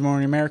 on Good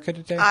Morning America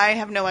today. I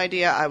have no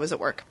idea. I was at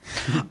work.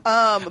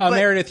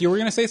 Meredith, you were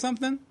going to say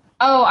something?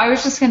 Oh, I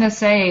was just going to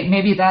say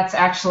maybe that's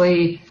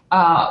actually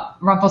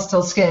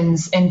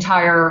Rumpelstiltskin's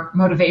entire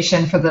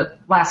motivation for the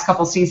last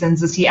couple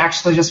seasons is he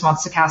actually just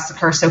wants to cast a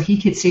curse so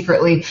he could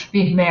secretly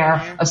be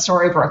mayor of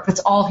Storybrooke. That's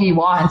all he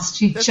wants.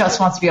 He just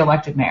wants to be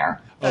elected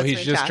mayor. That's he's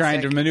fantastic. Just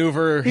trying to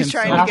maneuver He's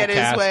himself trying to get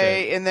to his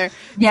way in there.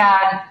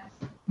 Yeah,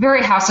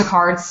 very House of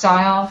Cards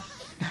style.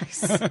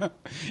 Nice.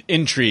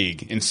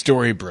 Intrigue in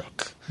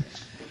Storybrooke.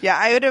 Yeah,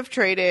 I would have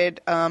traded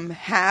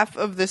half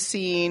of the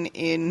scene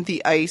in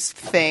the ice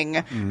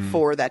thing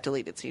for that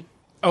deleted scene.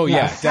 Oh,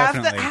 yeah,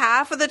 definitely.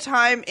 Half of the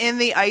time in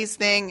the ice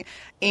thing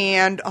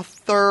and a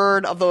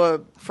third of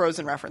the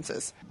Frozen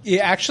references.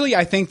 Yeah, actually,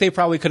 I think they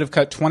probably could have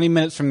cut 20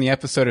 minutes from the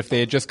episode if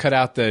they had just cut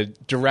out the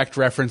direct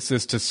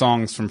references to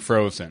songs from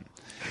Frozen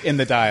in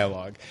the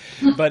dialogue.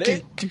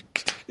 But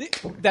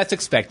that's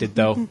expected,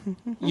 though.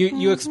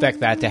 You expect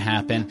that to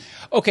happen.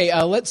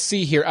 Okay, let's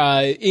see here.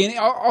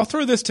 I'll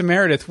throw this to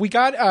Meredith. We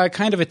got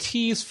kind of a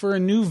tease for a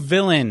new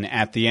villain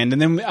at the end,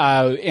 and then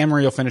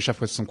Anne-Marie will finish up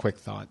with some quick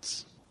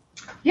thoughts.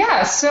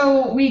 Yeah,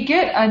 so we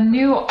get a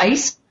new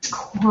ice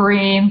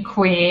cream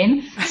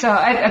queen. So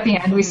at the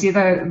end, we see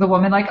the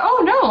woman like,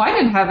 oh, no, I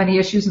didn't have any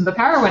issues when the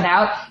power went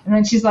out. And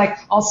then she's like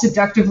all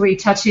seductively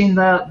touching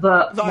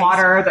the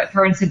water that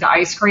turns into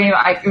ice cream.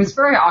 It was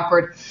very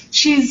awkward.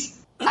 She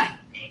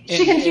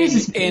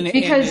confuses me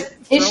because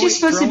is she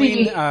supposed to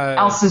be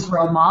Elsa's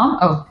real mom?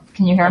 Oh,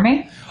 can you hear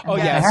me? Oh,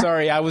 yeah,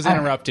 sorry, I was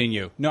interrupting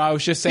you. No, I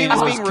was just saying it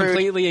was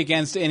completely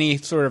against any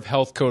sort of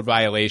health code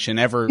violation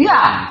ever.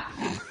 Yeah.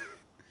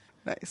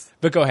 Nice.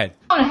 But go ahead.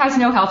 It has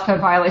no health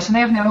code violation. They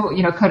have no,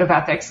 code of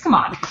ethics. Come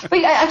on. But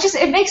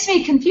it makes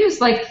me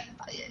confused. Like,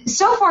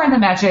 so far in the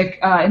magic,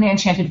 in the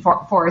Enchanted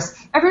Forest,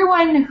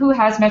 everyone who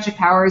has magic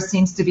powers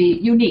seems to be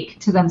unique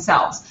to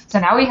themselves.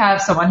 So now we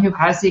have someone who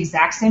has the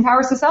exact same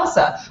powers as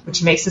Elsa,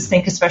 which makes us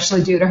think,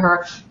 especially due to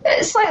her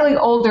slightly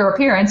older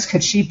appearance,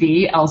 could she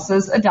be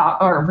Elsa's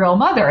real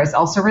mother? Is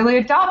Elsa really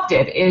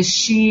adopted? Is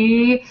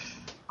she...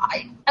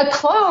 a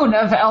clone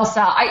of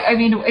Elsa. I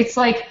mean, it's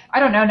like, I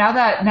don't know, now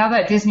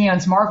that Disney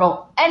owns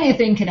Marvel,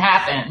 anything can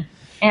happen.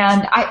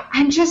 And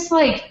I'm just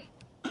like,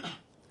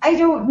 I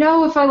don't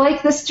know if I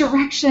like this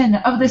direction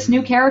of this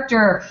new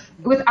character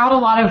without a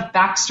lot of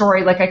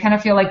backstory. Like, I kind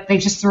of feel like they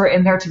just threw it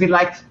in there to be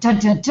like, dun,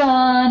 dun,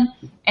 dun,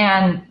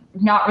 and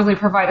not really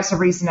provide us a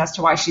reason as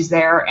to why she's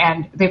there.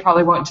 And they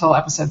probably won't until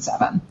episode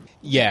 7.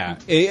 Yeah,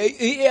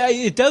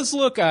 it does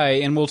look,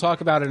 and we'll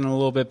talk about it in a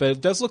little bit, but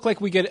it does look like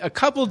we get a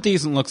couple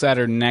decent looks at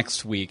her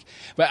next week.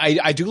 But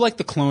I do like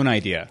the clone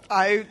idea.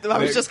 I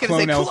was just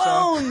going to say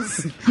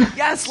clones.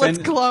 Yes, let's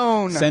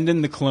clone. Send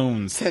in the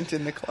clones. Send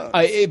in the clones.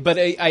 But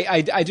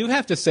I do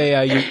have to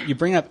say, you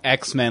bring up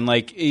X-Men,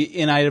 like,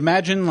 and I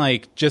imagine,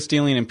 like, just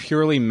dealing in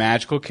purely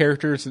magical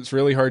characters, it's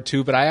really hard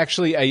too. But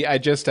I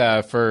just,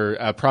 for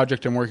a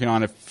project I'm working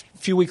on, a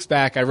few weeks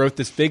back, I wrote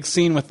this big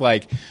scene with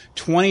like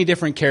 20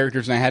 different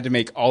characters, and I had to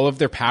make all of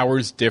their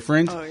powers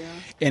different. Oh, yeah.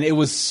 And it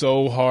was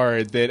so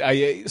hard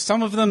that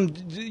some of them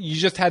you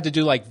just had to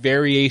do like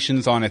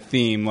variations on a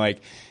theme.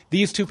 Like,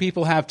 these two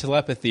people have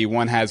telepathy.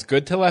 One has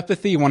good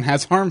telepathy. One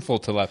has harmful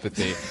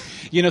telepathy.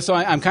 So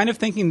I'm kind of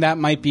thinking that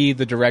might be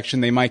the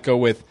direction they might go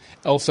with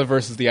Elsa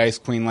versus the Ice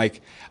Queen.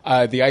 Like,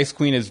 the Ice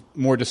Queen is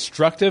more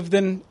destructive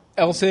than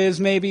Elsa is,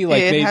 maybe.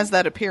 Like, it has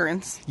that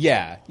appearance.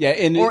 Yeah.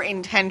 Or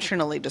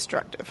intentionally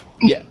destructive.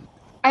 Yeah.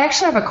 I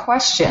actually have a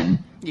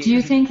question. Yeah. Do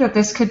you think that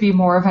this could be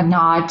more of a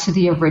nod to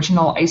the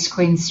original Ice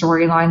Queen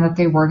storyline that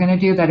they were going to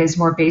do, that is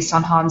more based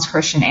on Hans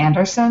Christian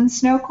Andersen's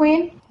Snow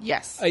Queen?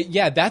 Yes.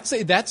 Yeah,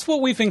 that's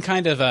what we've been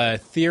kind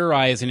of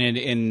theorizing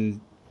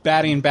in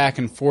batting back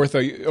and forth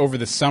over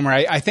the summer.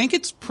 I think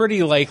it's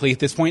pretty likely at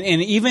this point,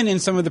 and even in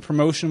some of the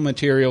promotional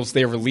materials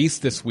they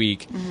released this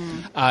week,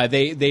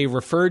 they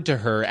referred to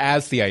her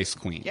as the Ice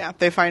Queen. Yeah,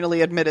 they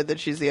finally admitted that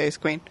she's the Ice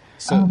Queen.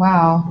 So, oh,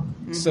 wow.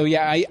 So,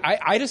 yeah,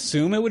 I'd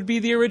assume it would be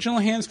the original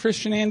Hans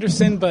Christian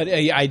Andersen, but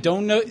I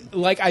don't know.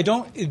 Like,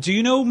 do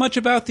you know much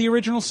about the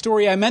original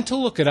story? I meant to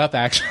look it up,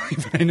 actually,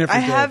 but I never did. I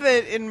have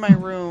it in my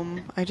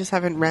room. I just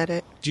haven't read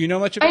it. Do you know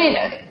much about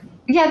it?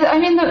 Yeah, I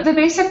mean, the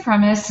basic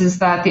premise is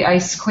that the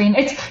Ice Queen,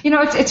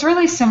 it's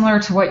really similar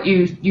to what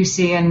you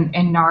see in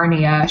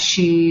Narnia.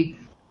 She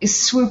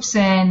swoops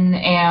in,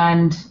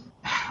 and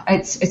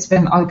it's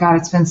been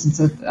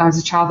since I was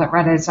a child that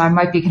read it, so I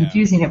might be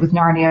confusing it with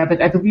Narnia,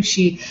 but I believe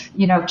she,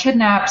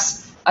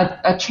 kidnaps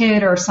a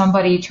kid or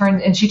somebody,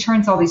 she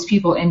turns all these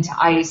people into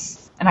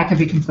ice, and I could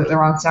be completely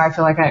wrong, so I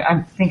feel like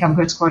I think I'm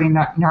just quoting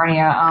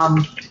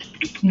Narnia.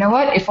 You know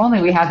what? If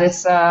only we had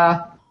this...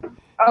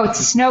 Oh,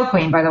 it's a Snow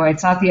Queen, by the way.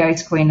 It's not the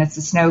Ice Queen. It's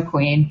the Snow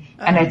Queen.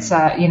 And it's,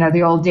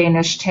 the old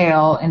Danish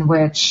tale in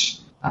which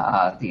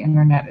the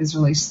internet is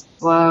really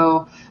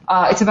slow.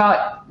 It's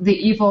about the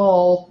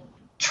evil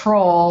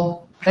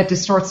troll that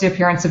distorts the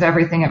appearance of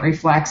everything it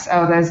reflects.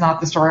 Oh, that is not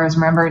the story I was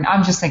remembering.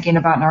 I'm just thinking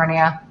about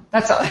Narnia.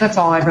 That's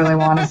all I really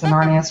want is the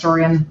Narnia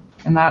story and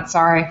that.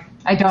 Sorry.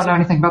 I don't know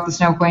anything about the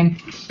Snow Queen.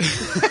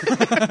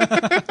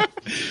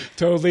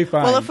 Totally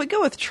fine. Well, if we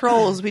go with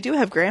trolls, we do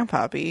have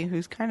Grandpappy,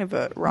 who's kind of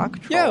a rock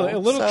troll. Yeah, a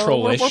little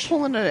trollish. We're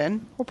pulling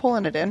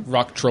it in.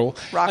 Rock troll.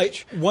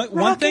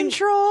 One thing,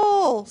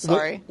 troll.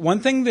 Sorry. One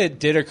thing that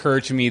did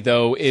occur to me,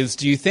 though, is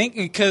do you think,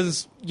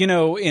 because,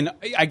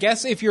 I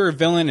guess if you're a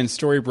villain in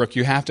Storybrooke,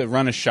 you have to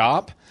run a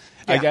shop.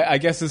 Yeah. I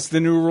guess it's the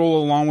new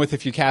rule, along with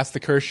if you cast the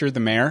curse, you're the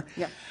mayor.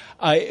 Yeah.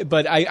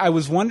 But I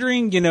was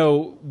wondering,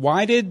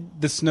 why did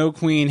the Snow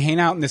Queen hang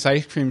out in this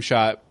ice cream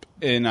shop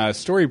in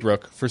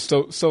Storybrooke for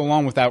so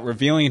long without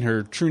revealing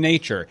her true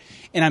nature?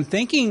 And I'm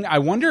thinking, I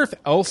wonder if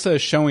Elsa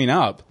showing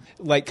up,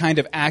 like, kind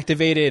of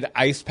activated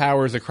ice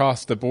powers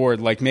across the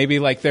board. Like, maybe,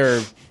 like, there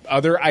are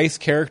other ice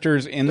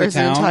characters in the town. There's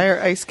an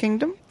entire ice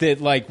kingdom?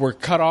 That, like, were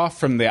cut off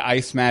from the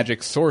ice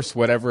magic source,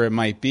 whatever it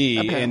might be.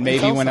 Apparently and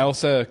maybe when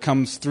Elsa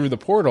comes through the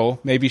portal,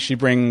 maybe she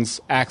brings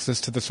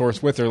access to the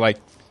source with her, like...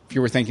 If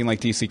you were thinking like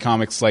DC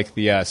Comics, like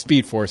the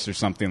Speed Force or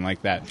something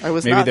like that.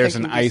 Maybe there's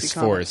an Ice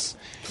Force.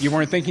 You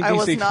weren't thinking DC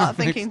Comics? I was not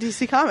thinking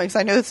DC Comics.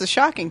 I know this is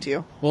shocking to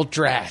you. Well,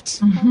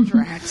 drat.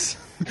 Drat.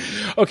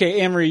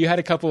 Okay, Anne-Marie, you had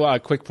a couple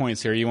quick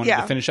points here you wanted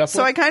to finish up with?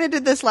 So I kind of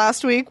did this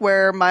last week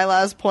where my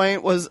last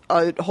point was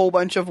a whole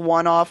bunch of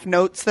one-off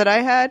notes that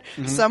I had.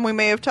 Mm-hmm. Some we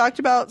may have talked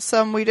about,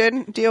 some we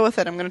didn't. Deal with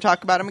it. I'm going to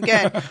talk about them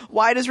again.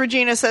 Why does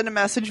Regina send a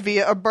message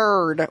via a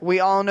bird? We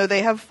all know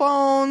they have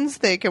phones.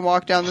 They can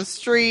walk down the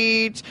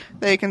street.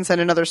 They can send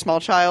another small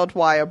child.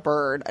 Why a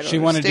bird? I don't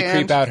understand. Wanted to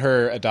creep out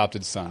her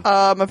adopted son.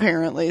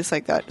 Apparently, it's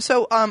like that.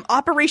 So,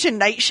 Operation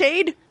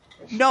Nightshade?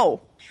 No.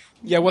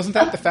 Yeah, wasn't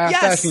that the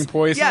fast-acting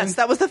poison? Yes,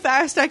 that was the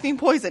fast-acting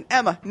poison.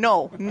 Emma,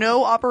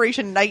 no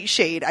Operation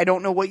Nightshade. I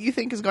don't know what you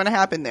think is going to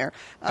happen there.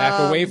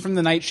 Back away from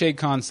the Nightshade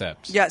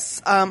concept.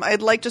 Yes,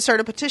 I'd like to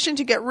start a petition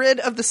to get rid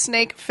of the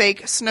snake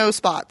fake snow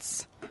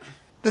spots.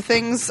 The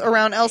things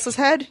around Elsa's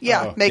head?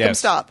 Yeah, make them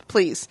stop,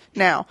 please.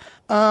 Now,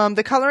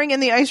 the coloring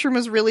in the ice room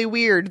is really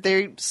weird.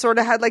 They sort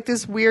of had like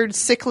this weird,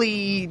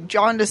 sickly,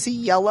 jaundicey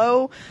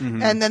yellow,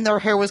 and then their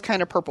hair was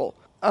kind of purple.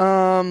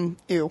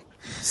 Ew.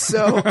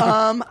 So,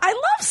 I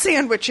love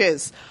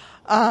sandwiches.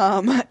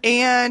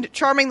 And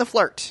Charming the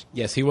Flirt.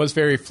 Yes, he was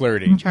very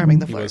flirty. Charming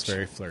the He Flirt. was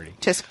very flirty.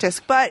 Tisk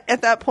tisk. But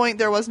at that point,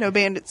 there was no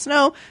Bandit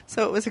Snow,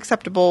 so it was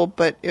acceptable,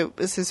 but it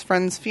was his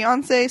friend's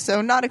fiance,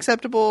 so not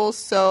acceptable,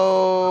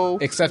 so...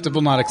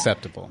 Acceptable, not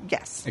acceptable.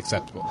 Yes.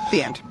 Acceptable.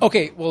 The end.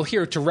 Okay, well,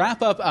 here, to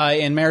wrap up,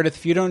 and Meredith,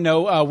 if you don't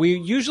know, we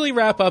usually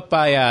wrap up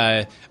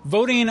by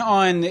voting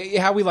on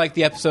how we like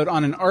the episode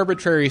on an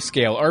arbitrary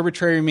scale.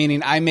 Arbitrary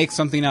meaning I make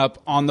something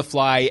up on the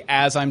fly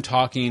as I'm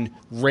talking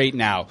right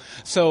now.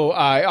 So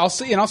I'll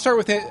start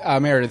with it,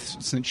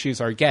 Meredith, since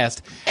she's our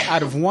guest.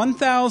 Out of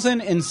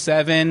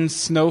 1,007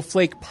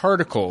 snowflake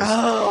particles,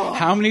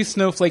 how many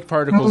snowflake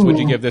particles would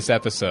you give this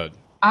episode?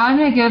 I'm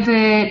going to give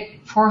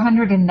it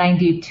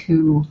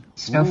 492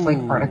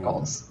 snowflake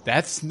particles.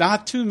 That's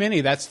not too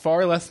many. That's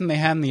far less than they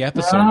had in the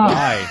episode. Wow.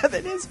 Why?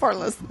 That is far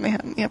less than they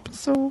had in the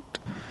episode.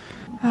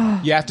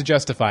 You have to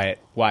justify it.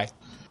 Why?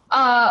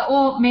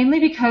 Well,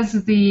 mainly because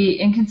of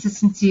the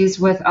inconsistencies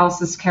with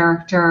Elsa's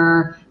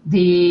character.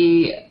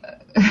 You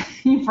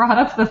brought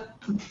up the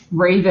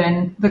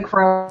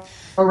crow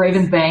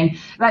raven thing.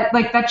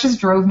 That just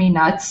drove me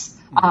nuts.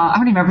 I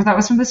don't remember if that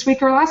was from this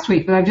week or last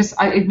week, but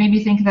it made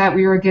me think that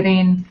we were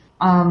getting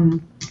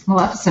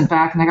Maleficent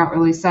back, and I got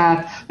really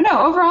sad. But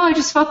no, overall, I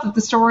just felt that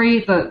the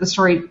story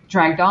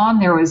dragged on.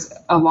 There was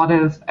a lot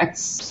of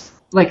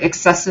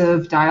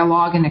excessive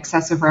dialogue and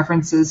excessive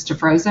references to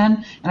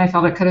Frozen, and I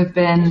felt it could have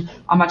been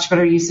a much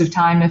better use of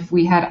time if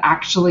we had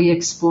actually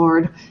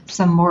explored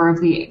some more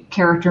of the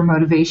character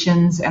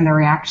motivations and their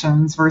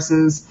reactions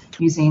versus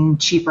using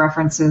cheap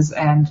references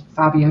and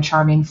Fabio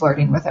Charming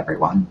flirting with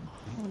everyone.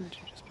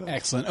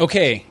 Excellent.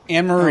 Okay,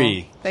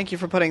 Anne-Marie. Thank you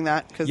for putting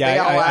that, because they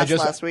all asked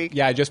last week.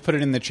 Yeah, I just put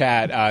it in the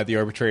chat, the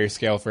arbitrary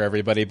scale for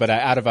everybody. But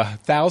out of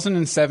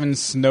 1,007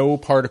 snow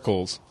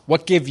particles,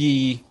 what give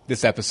ye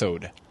this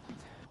episode?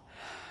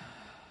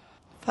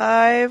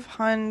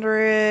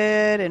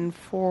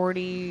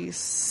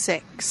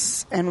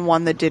 546, and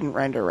one that didn't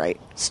render right.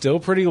 Still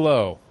pretty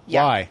low.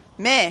 Yeah. Why?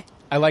 Meh.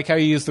 I like how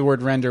you used the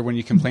word render when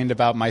you complained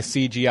about my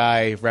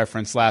CGI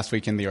reference last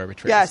week in the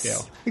arbitrary scale.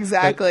 Yes,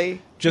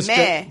 exactly. Just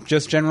meh.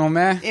 Just general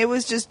meh? It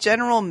was just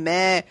general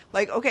meh.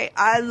 Like, okay,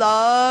 I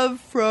love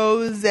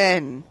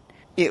Frozen.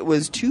 It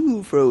was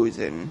too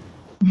Frozen.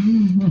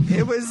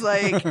 It was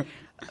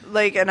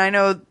like, and I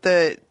know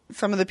that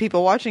some of the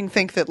people watching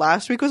think that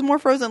last week was more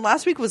Frozen.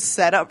 Last week was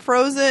set up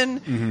Frozen.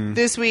 Mm-hmm.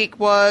 This week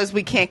was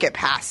we can't get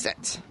past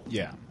it.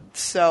 Yeah.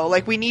 So,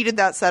 we needed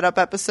that setup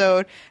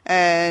episode,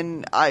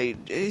 and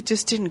it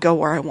just didn't go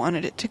where I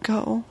wanted it to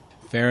go.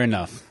 Fair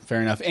enough.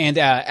 And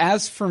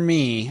as for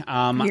me,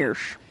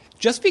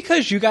 just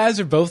because you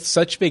guys are both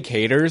such big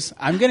haters,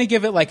 I'm going to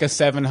give it a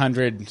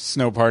 700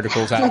 snow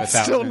particles out of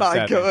 1,000. Still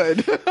not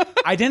good.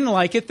 I didn't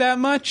like it that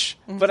much,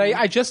 but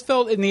I just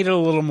felt it needed a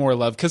little more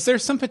love because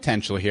there's some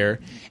potential here,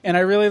 and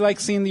I really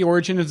like seeing the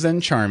origin of Zen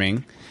Charming.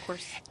 Of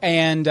course.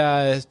 And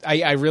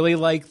I really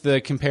like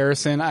the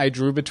comparison I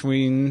drew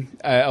between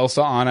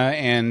Elsa Anna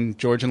and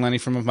George and Lenny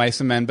from Of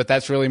Mice and Men, but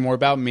that's really more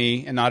about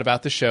me and not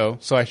about the show,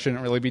 so I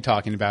shouldn't really be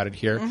talking about it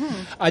here.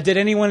 Mm-hmm. Did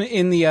anyone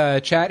in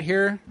the chat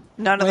here?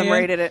 None of them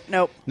rated it.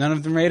 Nope. None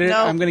of them rated it?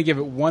 I'm going to give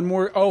it one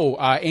more.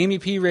 Amy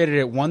P. rated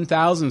it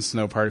 1,000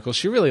 snow particles.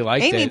 She really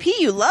liked it. Amy P.,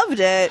 you loved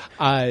it.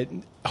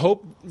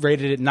 Hope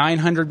rated it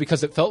 900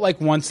 because it felt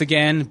like, once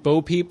again,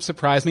 Bo Peep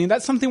surprised me.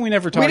 That's something we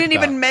never talked about. We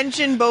didn't even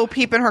mention Bo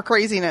Peep and her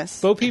craziness.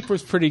 Bo Peep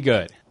was pretty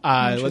good.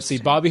 Let's see.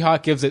 Bobby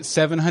Hawk gives it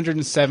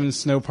 707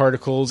 snow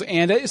particles.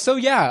 And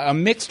a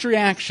mixed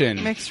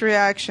reaction. Mixed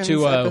reactions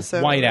to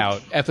episode.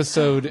 Whiteout,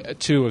 episode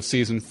 2 of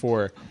season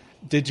 4.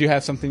 Did you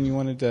have something you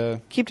wanted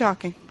to... Keep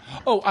talking.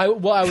 I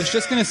was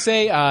just going to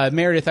say,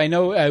 Meredith, I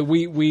know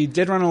we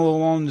did run a little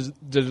long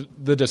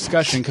the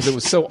discussion because it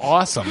was so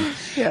awesome.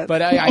 Yes.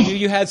 But I knew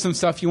you had some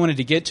stuff you wanted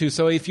to get to.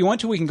 So if you want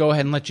to, we can go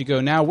ahead and let you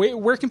go now.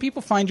 Where can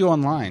people find you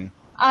online?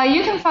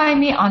 You can find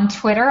me on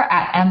Twitter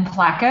at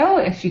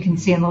mplacko. If you can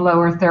see in the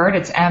lower third,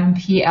 it's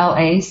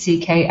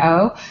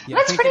MPLACKO. Yeah,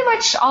 that's pretty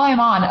much all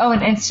I'm on. Oh,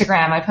 and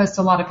Instagram. I post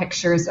a lot of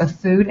pictures of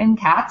food and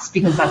cats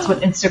because that's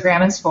what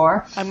Instagram is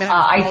for.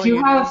 I do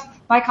have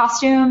my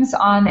costumes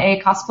on a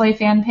cosplay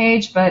fan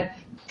page, but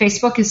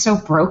Facebook is so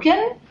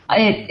broken.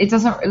 It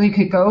doesn't really, you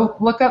could go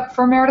look up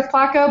for Meredith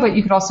Placko, but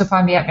you could also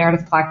find me at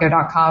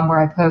meredithplacko.com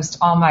where I post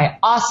all my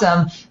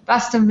awesome,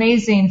 best,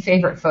 amazing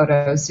favorite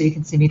photos so you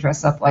can see me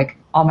dress up like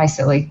all my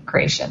silly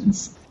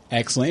creations.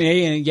 Excellent.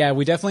 And yeah,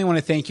 we definitely want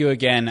to thank you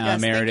again,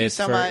 Meredith,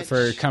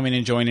 for coming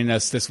and joining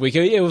us this week.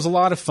 It was a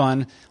lot of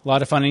fun.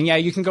 And yeah,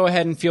 you can go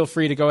ahead and feel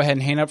free to go ahead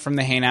and hang up from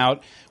the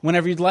hangout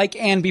whenever you'd like.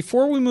 And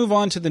before we move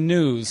on to the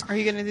news... Are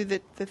you going to do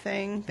the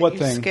thing that what you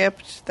thing?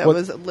 skipped that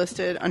was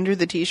listed under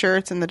the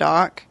T-shirts in the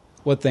doc?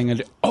 What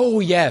thing? Oh,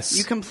 yes.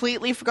 You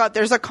completely forgot.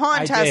 There's a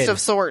contest did. of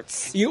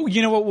sorts.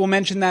 You know what? We'll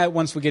mention that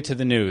once we get to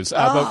the news.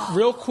 But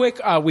real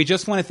quick, we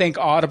just want to thank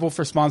Audible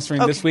for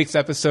sponsoring this week's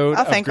episode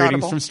of thank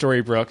Greetings Audible. from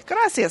Storybrooke.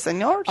 Gracias,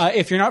 señor.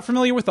 If you're not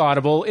familiar with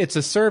Audible, it's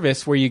a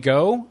service where you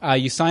go,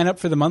 you sign up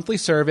for the monthly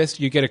service,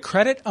 you get a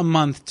credit a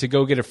month to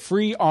go get a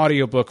free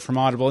audiobook from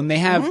Audible, and they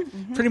have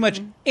pretty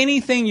much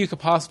anything you could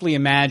possibly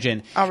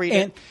imagine. I'll read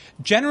it.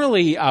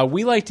 Generally,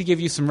 we like to give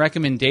you some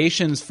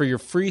recommendations for your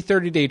free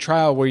 30-day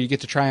trial where you get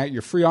to try out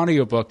your free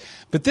audiobook.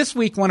 But this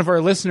week, one of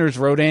our listeners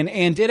wrote in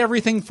and did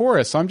everything for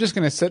us. So I'm just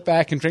going to sit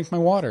back and drink my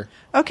water.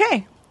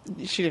 Okay.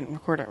 She didn't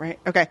record it, right?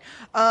 Okay.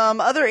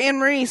 Other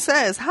Anne-Marie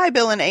says, hi,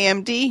 Bill and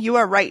AMD. You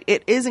are right.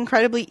 It is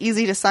incredibly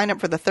easy to sign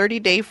up for the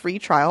 30-day free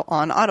trial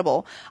on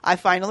Audible. I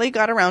finally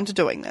got around to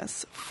doing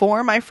this.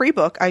 For my free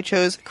book, I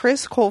chose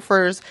Chris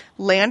Colfer's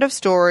Land of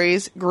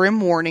Stories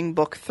Grim Warning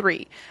Book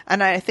 3.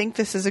 And I think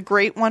this is a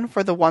great one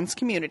for the once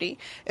community.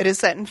 It is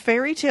set in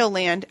fairy tale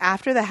land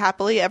after the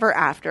happily ever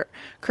after.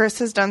 Chris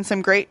has done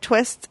some great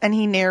twists, and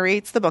he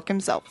narrates the book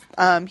himself.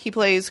 He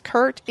plays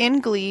Kurt in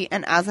Glee,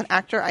 and as an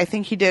actor, I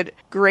think he did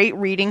great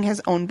reading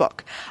his own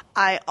book.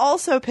 I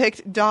also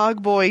picked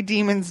Dog Boy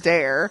Demons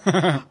Dare.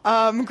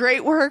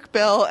 Great work,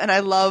 Bill, and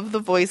I love the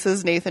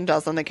voices Nathan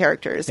does on the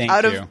characters. Thank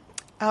you.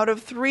 Out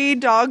of 3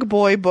 Dog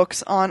Boy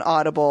books on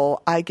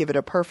Audible, I give it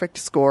a perfect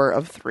score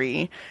of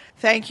 3.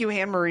 Thank you,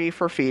 Anne-Marie,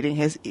 for feeding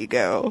his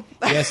ego.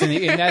 Yes,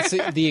 and that's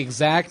the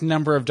exact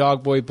number of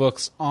Dog Boy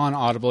books on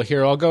Audible.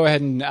 Here, I'll go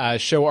ahead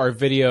and show our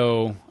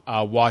video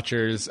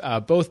watchers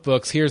both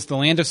books. Here's The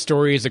Land of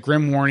Stories, A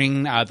Grim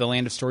Warning, The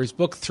Land of Stories,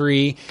 Book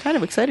 3. Kind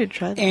of excited to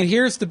try that. And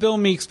here's the Bill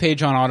Meeks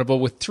page on Audible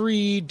with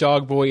 3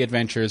 Dog Boy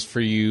adventures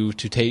for you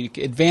to take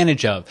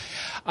advantage of.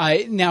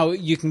 Now,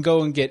 you can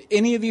go and get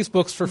any of these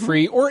books for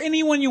free, or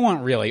any one you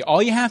want, really.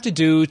 All you have to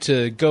do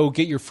to go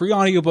get your free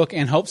audiobook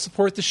and help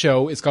support the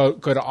show is go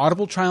to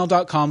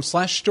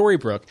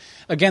audibletrial.com/Storybrooke.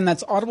 Again,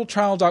 that's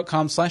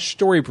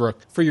audibletrial.com/Storybrooke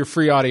for your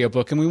free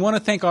audiobook. And we want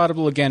to thank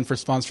Audible again for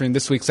sponsoring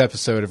this week's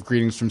episode of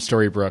Greetings from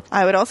Storybrooke.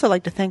 I would also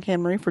like to thank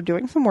Anne-Marie for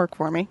doing some work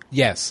for me.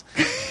 Yes.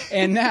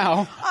 And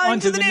now, on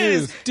to the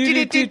news.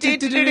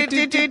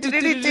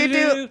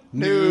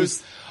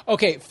 News.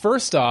 Okay,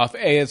 first off,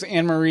 as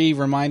Anne-Marie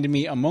reminded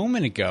me a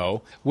moment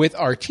ago with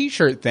our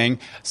T-shirt thing,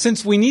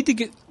 since we need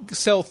to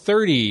sell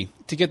 30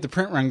 to get the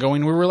print run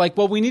going, we were like,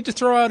 well, we need to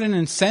throw out an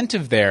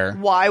incentive there.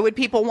 Why would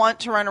people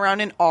want to run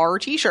around in our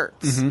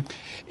T-shirts?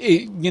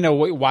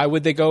 Why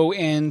would they go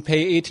and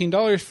pay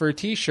 $18 for a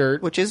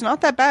T-shirt? Which is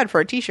not that bad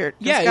for a T-shirt.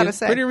 Yeah, it's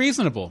pretty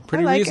reasonable.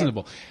 Pretty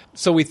reasonable.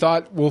 So we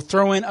thought we'll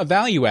throw in a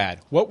value add.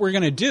 What we're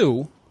going to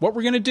do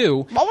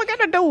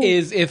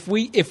is if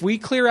we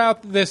clear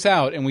this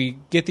out and we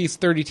get these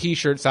 30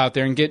 T-shirts out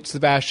there and get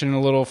Sebastian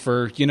a little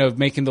for,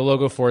 making the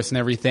logo for us and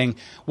everything,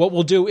 what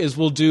we'll do is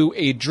we'll do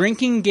a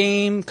drinking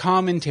game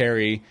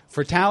commentary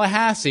for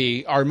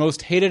Tallahassee, our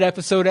most hated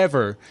episode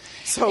ever.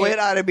 So it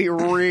ought to be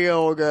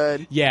real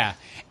good. Yeah.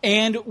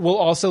 And we'll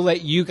also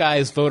let you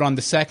guys vote on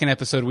the second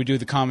episode we do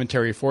the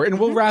commentary for. And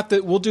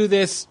we'll do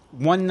this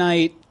one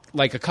night,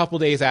 like a couple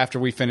days after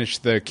we finish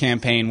the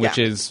campaign, which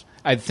is,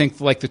 I think,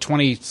 like the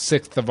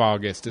 26th of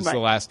August is the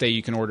last day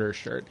you can order a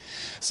shirt.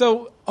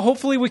 So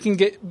hopefully we can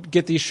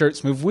get these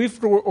shirts moved.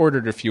 We've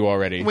ordered a few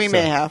already. We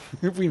may have.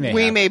 We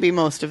may be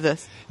most of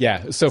this.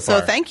 Yeah, so far.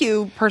 So thank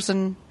you,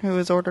 person who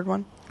has ordered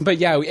one. But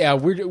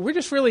we're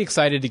just really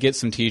excited to get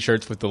some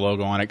T-shirts with the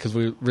logo on it because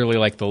we really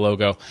like the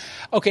logo.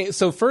 Okay,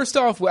 so first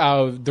off,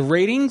 the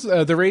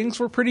ratings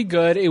were pretty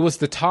good. It was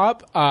the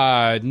top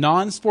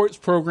non-sports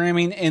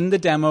programming in the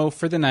demo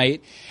for the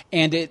night,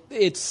 and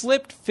it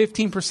slipped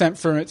 15%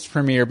 from its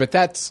premiere. But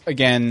that's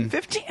again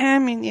 15. I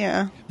mean,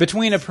 yeah.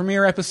 Between a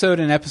premiere episode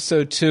and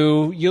episode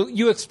 2,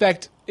 you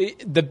expect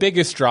the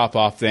biggest drop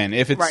off. Then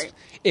if it's right.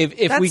 if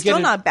that's we still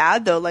get not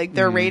bad though. Like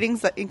their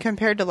ratings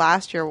compared to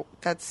last year,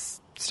 that's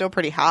still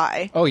pretty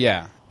high. Oh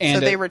yeah, and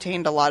so they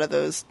retained a lot of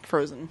those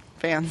Frozen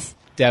fans.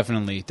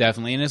 Definitely.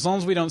 And as long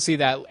as we don't see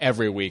that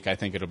every week, I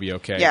think it'll be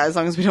okay. Yeah, as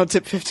long as we don't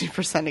tip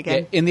 15%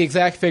 again. In the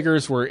exact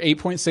figures, we're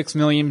 8.6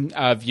 million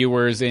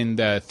viewers in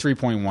the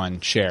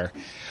 3.1 share.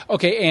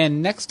 Okay,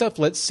 and next up,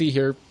 let's see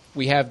here.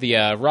 We have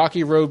the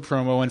Rocky Road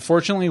promo.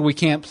 Unfortunately, we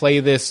can't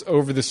play this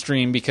over the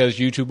stream because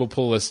YouTube will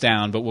pull us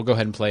down, but we'll go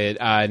ahead and play it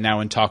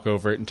now and talk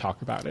over it and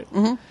talk about it.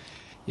 Mm-hmm.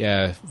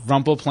 Yeah,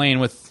 Rumpel playing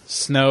with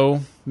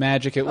snow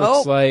magic, it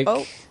looks like.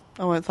 Oh,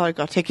 I thought it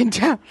got taken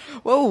down.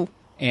 Whoa.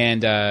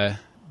 And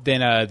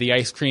then the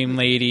ice cream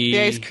lady.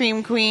 The ice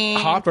cream queen.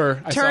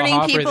 Hopper. Turning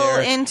Hopper people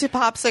there. into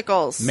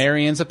popsicles.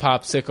 Marion's a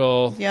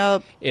popsicle.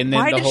 Yep. And then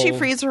why did she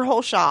freeze her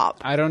whole shop?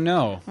 I don't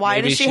know. Why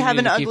Maybe does she have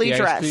an needed to ugly keep the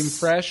dress? Ice cream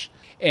fresh.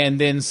 And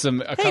then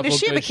a couple does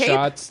she good have a cape?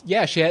 shots.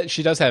 Yeah,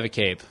 she does have a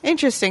cape.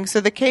 Interesting.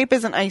 So the cape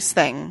is an ice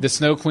thing. The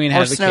Snow Queen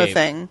has a snow cape.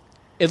 thing.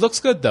 It looks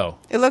good though.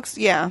 It looks,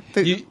 yeah.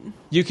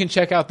 You can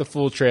check out the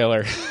full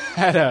trailer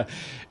at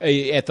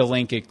at the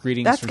link at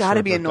Greetings. That's got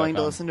to be annoying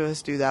to listen to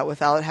us do that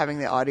without having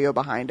the audio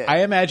behind it.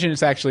 I imagine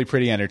it's actually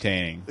pretty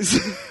entertaining.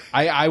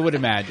 I would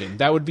imagine.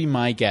 That would be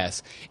my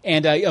guess.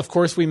 And, of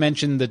course, we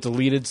mentioned the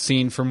deleted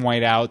scene from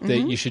Whiteout that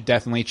you should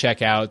definitely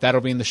check out.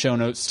 That'll be in the show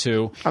notes,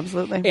 too.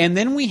 Absolutely. And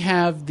then we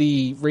have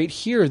right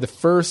here, the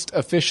first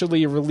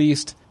officially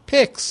released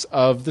pics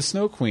of the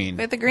Snow Queen.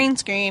 With the green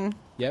screen.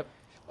 Yep.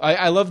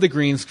 I love the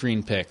green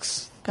screen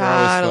pics.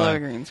 God, I love a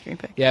green screen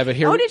pic. Yeah, but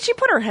here... Oh, did she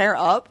put her hair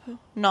up?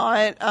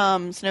 Not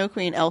Snow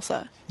Queen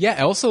Elsa. Yeah,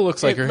 Elsa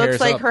looks like her hair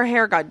looks like her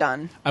hair got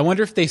done. I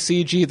wonder if they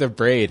CG the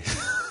braid.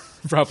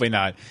 Probably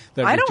not.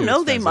 I don't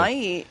know. They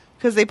might,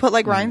 because they put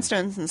like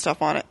rhinestones and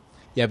stuff on it.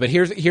 Yeah, but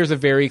here's a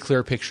very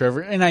clear picture of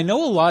her. And I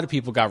know a lot of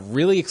people got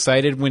really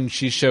excited when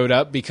she showed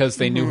up because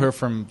they knew her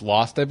from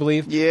Lost, I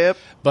believe. Yep.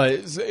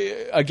 But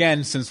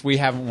again, since we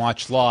haven't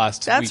watched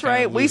Lost... That's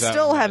right. We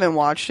still haven't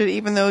watched it,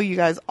 even though you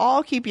guys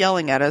all keep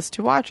yelling at us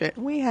to watch it.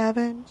 We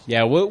haven't.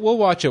 Yeah, we'll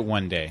watch it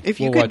one day. If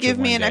you could give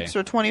me an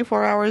extra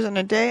 24 hours in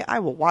a day, I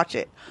will watch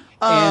it.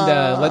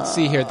 And let's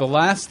see here. The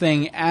last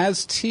thing,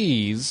 as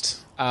teased...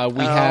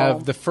 we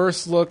have the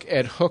first look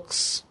at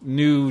Hook's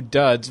new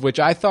duds, which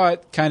I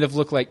thought kind of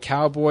looked like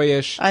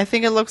cowboyish. I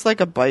think it looks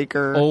like a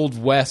biker. Old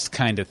West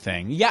kind of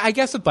thing. Yeah, I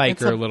guess a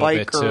biker a little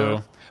bit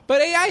too.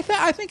 But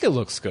I think it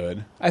looks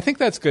good. I think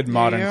that's good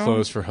modern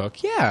clothes for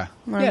Hook. Yeah.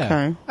 Okay.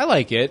 Yeah. I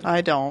like it.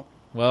 I don't.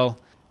 Well,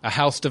 a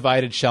house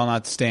divided shall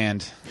not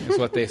stand, is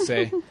what they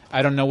say.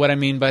 I don't know what I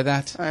mean by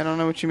that. I don't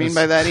know what you mean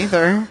by that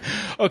either.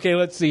 Okay,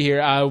 let's see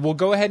here. We'll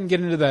go ahead and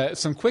get into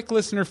some quick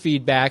listener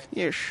feedback.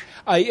 Yes.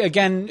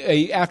 Again,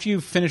 after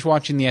you finish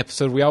watching the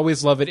episode, we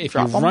always love it if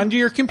you run to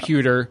your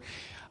computer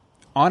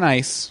on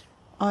ice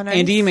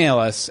and email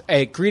us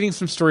at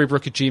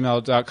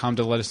greetingsfromstorybrooke@gmail.com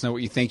to let us know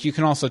what you think. You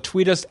can also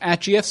tweet us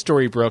at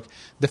GFStorybrooke.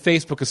 The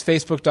Facebook is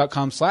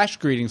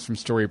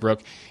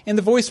facebook.com/greetingsfromstorybrooke. And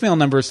the voicemail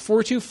number is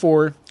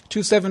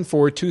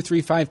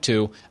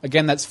 424-274-2352.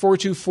 Again, that's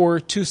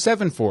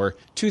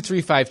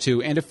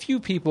 424-274-2352. And a few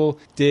people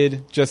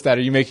did just that.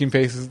 Are you making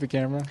faces at the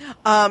camera?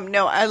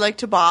 No, I like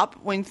to bop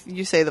when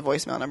you say the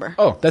voicemail number.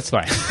 Oh, that's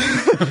fine.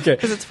 Okay.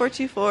 Because it's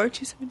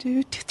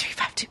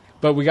 424-272-2352.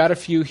 But we got a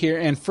few here.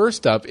 And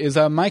first up is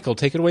Michael.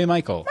 Take it away,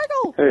 Michael.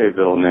 Hey,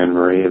 Bill and Anne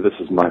Marie. This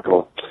is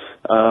Michael.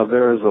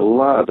 There's a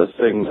lot of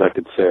things I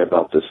could say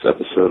about this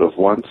episode of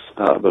Once,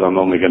 but I'm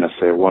only going to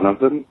say one of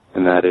them,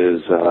 and that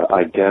is,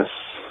 I guess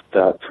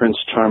that Prince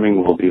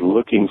Charming will be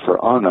looking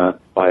for Anna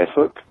by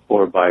hook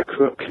or by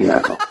crook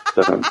now.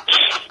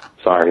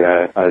 Sorry,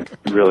 I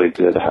really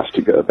did have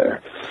to go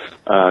there.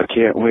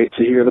 Can't wait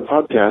to hear the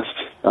podcast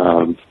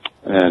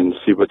and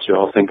see what you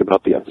all think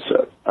about the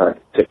episode. All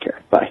right, take care.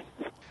 Bye.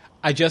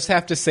 I just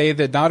have to say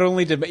that not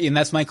only did, and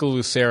that's Michael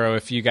Lucero,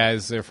 if you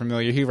guys are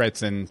familiar, he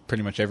writes in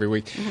pretty much every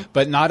week,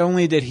 but not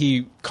only did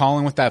he call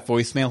in with that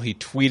voicemail, he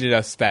tweeted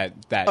us that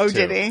too.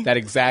 Did he? That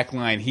exact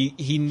line. He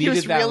needed he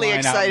was that really line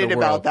excited out in the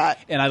world, about that.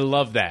 and I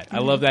love that. I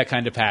love that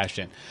kind of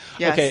passion.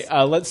 Yes. Okay,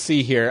 let's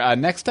see here.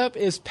 Next up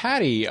is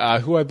Patty,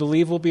 who I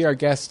believe will be our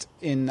guest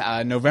in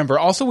November.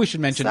 Also, we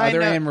should mention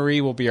Other Anne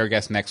Marie will be our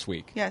guest next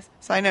week. Yes.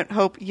 Side note,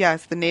 Hope,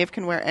 yes, the knave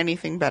can wear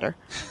anything better.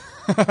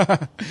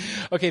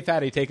 Okay,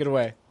 Patty, take it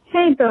away.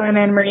 Hey, Bill and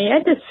Anne Marie. I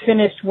just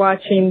finished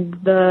watching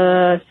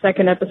the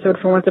second episode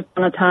for Once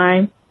Upon a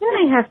Time,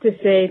 and I have to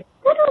say, that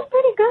was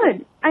pretty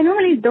good. I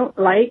normally don't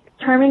like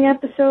charming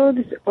episodes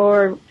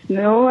or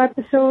snow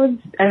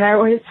episodes, and I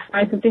always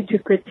find something to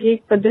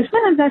critique, but this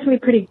one is actually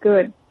pretty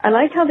good. I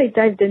like how they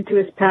dived into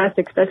his past,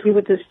 especially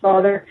with his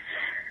father,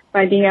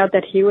 finding out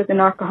that he was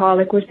an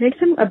alcoholic, which makes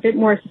him a bit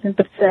more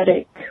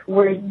sympathetic,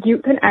 where you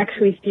can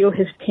actually feel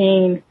his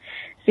pain,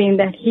 seeing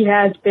that he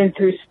has been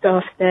through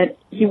stuff, that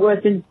he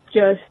wasn't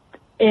just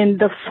in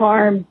the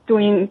farm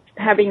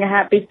having a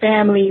happy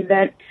family,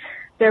 that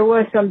there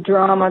was some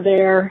drama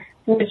there,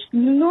 which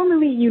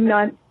normally you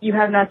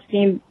have not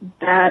seen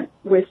that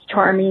with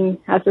Charming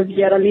as of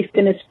yet, at least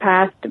in his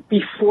past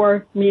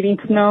before meeting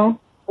Snow.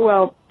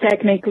 Well,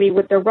 technically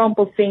with the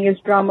Rumple thing is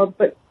drama,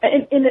 but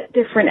in a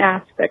different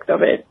aspect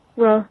of it.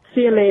 Well,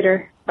 see you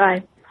later.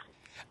 Bye.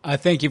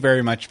 Thank you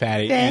very much,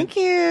 Patty. Thank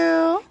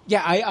you.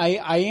 Yeah,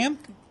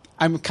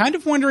 I'm kind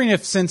of wondering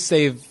if since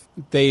they've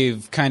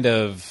kind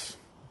of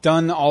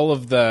done all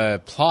of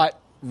the plot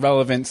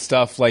relevant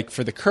stuff like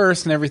for the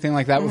curse and everything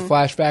like that with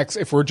flashbacks,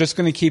 if we're just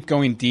going to keep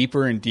going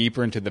deeper and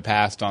deeper into the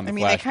past on the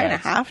flashbacks. They kind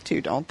of have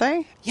to, don't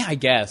they? Yeah, I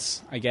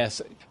guess.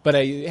 But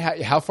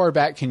how far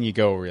back can you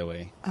go,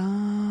 really?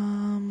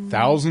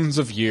 Thousands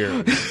of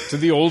years to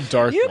the old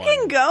Dark One. You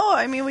can go.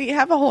 I mean, we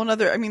have a whole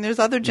other... I mean, there's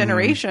other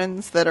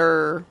generations that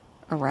are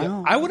around.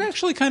 Yeah, I would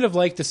actually kind of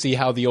like to see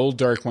how the old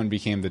Dark One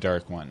became the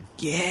Dark One.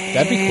 Yeah.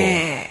 That'd be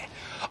cool.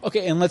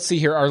 Okay, and let's see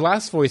here. Our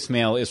last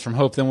voicemail is from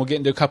Hope. Then we'll get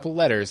into a couple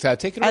letters.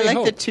 Take it away, I like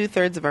Hope. that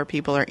 2/3 of our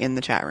people are in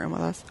the chat room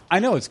with us. I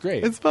know, it's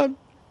great. It's fun.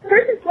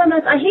 First and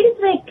foremost, I hated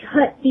that they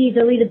cut the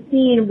deleted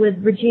scene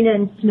with Regina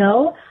and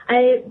Snow.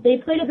 They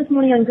played it this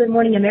morning on Good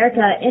Morning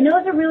America, and it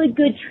was a really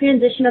good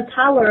transition of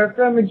power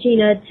from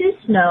Regina to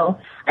Snow.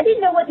 I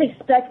didn't know what to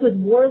expect with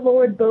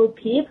Warlord Bo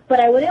Peep, but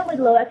I went in with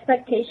low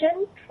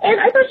expectations, and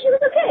I thought she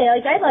was okay.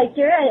 Like, I liked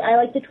her. I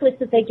liked the twist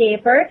that they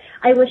gave her.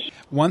 I wish.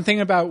 One thing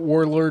about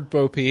Warlord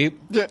Bo Peep,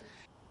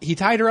 he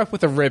tied her up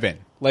with a ribbon,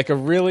 like a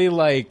really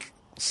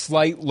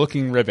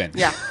slight-looking ribbon.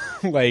 Yeah.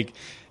 Like,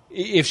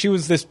 if she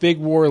was this big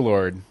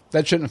warlord,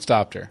 that shouldn't have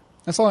stopped her.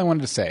 That's all I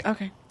wanted to say.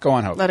 Okay. Go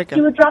on, Hope. Let it go.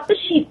 She would drop the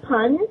sheep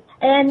puns,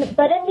 but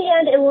in the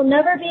end, it will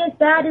never be as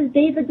bad as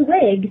David's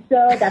wig,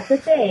 so that's the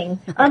thing.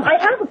 I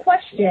have a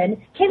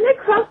question. Can they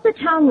cross the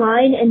town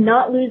line and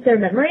not lose their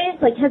memories?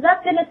 Like, has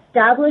that been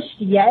established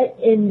yet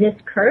in this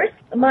curse?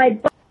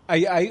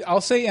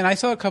 I'll say, and I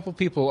saw a couple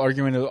people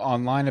arguing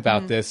online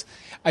about this.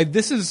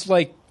 This is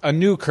like a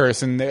new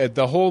curse, and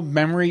the whole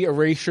memory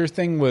erasure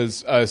thing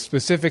was a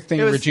specific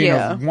thing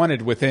Regina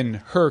wanted within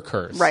her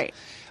curse. Right.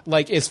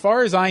 Like, as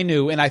far as I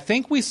knew, and I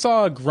think we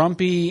saw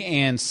Grumpy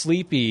and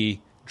Sleepy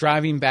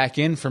driving back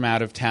in from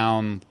out of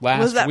town last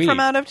week. Was that from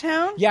out of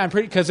town? Yeah, I'm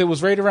pretty, because it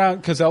was right around,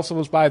 because Elsa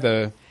was by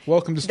the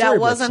Welcome to Storybrooke That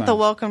wasn't sign. the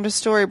Welcome to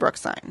Storybrooke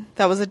sign.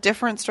 That was a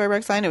different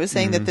Storybrooke sign. It was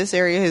saying that this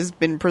area has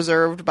been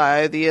preserved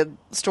by the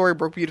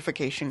Storybrooke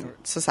Beautification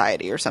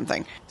Society or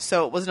something.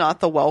 So it was not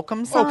the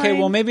welcome sign. Okay,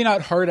 well, maybe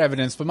not hard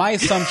evidence, but my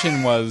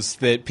assumption was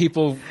that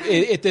people...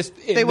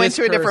 They went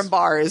to a different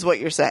bar, is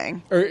what you're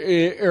saying.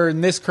 Or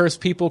in this curse,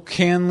 people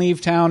can leave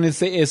town as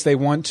they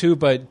want to,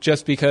 but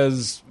just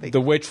because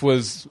the witch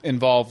was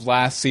involved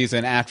last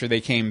season after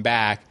they came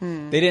back,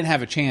 they didn't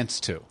have a chance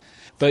to.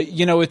 But,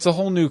 it's a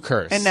whole new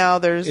curse. And now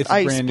there's it's a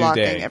ice brand new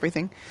blocking day.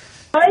 everything.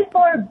 By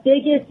far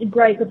biggest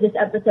gripe of this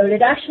episode,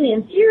 it actually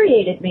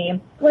infuriated me,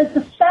 was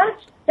the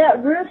fact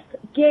that Ruth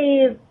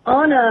gave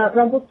Anna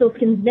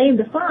Rumpelstiltskin's name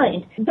to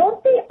find.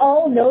 Don't they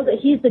all know that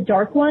he's the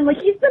Dark One? Like,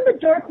 he's been the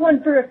Dark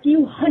One for a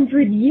few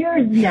hundred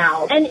years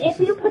now. And if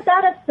you put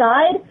that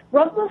aside,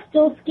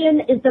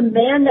 Rumpelstiltskin is the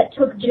man that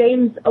took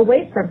James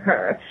away from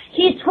her.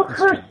 He took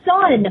her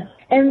son.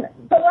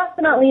 But last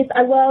but not least,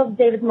 I love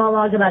David's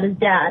monologue about his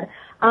dad.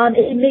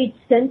 It made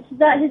sense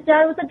that his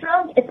dad was a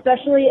drunk,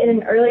 especially in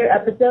an earlier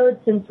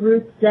episode, since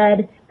Ruth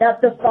said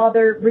that the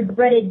father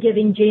regretted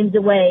giving James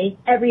away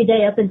every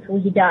day up until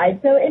he died.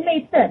 So it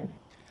made sense.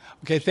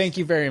 Okay, thank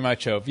you very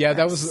much, Hope. Yeah,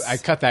 that was... I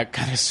cut that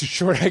kind of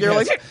short, I You're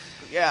guess. like,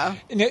 yeah.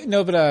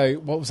 No,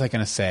 but what was I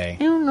going to say?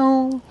 I don't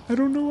know. I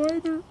don't know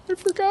either. I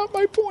forgot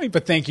my point.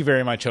 But thank you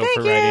very much, Hope,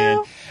 for Thank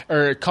writing in.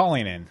 Or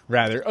calling in,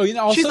 rather. Oh,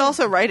 also, She's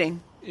also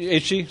writing.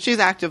 Is she? She's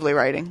actively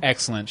writing.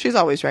 Excellent. She's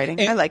always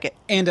writing. I like it.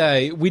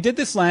 And we did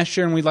this last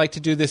year, and we'd like to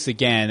do this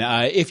again.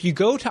 If you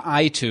go to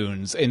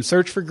iTunes and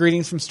search for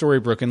Greetings from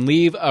Storybrooke and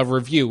leave a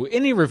review,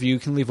 any review, you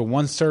can leave a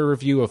 1-star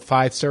review, a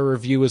 5-star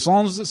review, as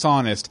long as it's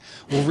honest,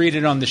 we'll read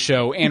it on the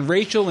show. And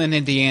Rachel in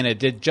Indiana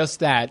did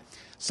just that.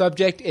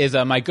 Subject is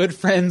my good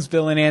friends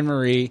Bill and Anne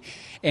Marie.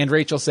 And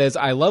Rachel says,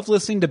 I love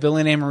listening to Bill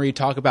and Anne Marie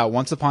talk about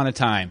Once Upon a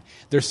Time.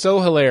 They're so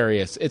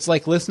hilarious. It's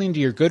like listening to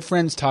your good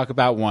friends talk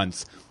about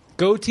Once.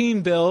 Go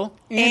Team Bill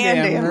and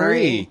Anne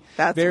Marie.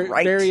 That's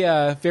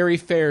right. Very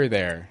fair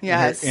there.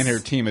 Yes. In her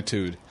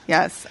teamitude.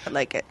 Yes, I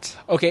like it.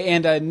 Okay,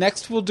 and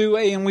next we'll do,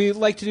 and we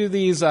like to do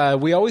these,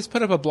 we always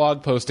put up a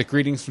blog post at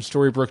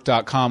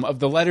greetingsfromstorybrooke.com of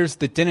the letters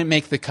that didn't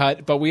make the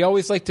cut, but we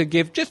always like to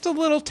give just a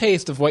little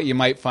taste of what you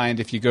might find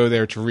if you go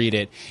there to read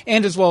it,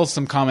 and as well as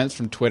some comments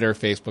from Twitter,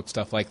 Facebook,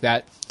 stuff like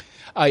that.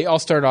 I'll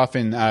start off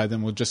and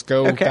then we'll just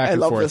go back and forth. Okay, I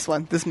love this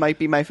one. This might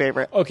be my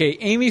favorite. Okay,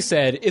 Amy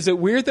said, is it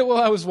weird that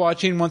while I was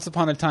watching Once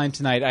Upon a Time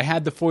tonight, I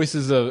had the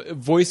voices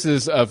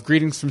of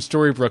Greetings from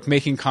Storybrooke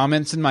making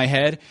comments in my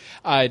head?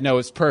 No,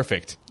 it's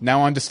perfect.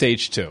 Now on to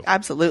stage 2.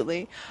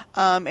 Absolutely.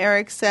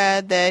 Eric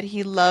said that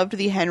he loved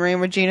the Henry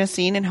and Regina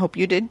scene and hope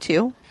you did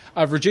too.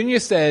 Virginia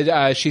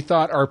said she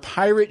thought our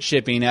pirate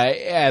shipping,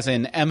 as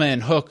in Emma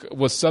and Hook,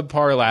 was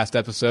subpar last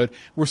episode.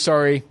 We're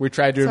sorry. We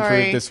tried to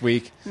improve this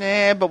week.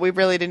 Nah, but we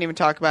really didn't even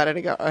talk about it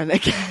again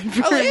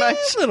very much.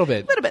 A little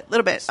bit.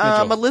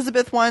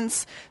 Elizabeth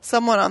wants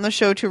someone on the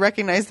show to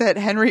recognize that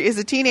Henry is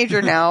a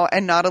teenager now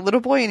and not a little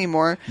boy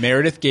anymore.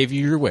 Meredith gave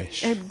you your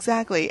wish.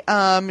 Exactly.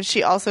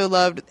 She also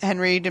loved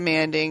Henry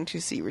demanding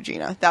to see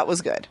Regina. That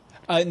was good.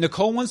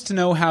 Nicole wants to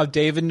know how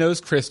David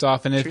knows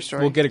Kristoff, and if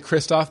we'll get a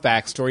Kristoff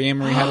backstory.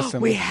 Anne-Marie had a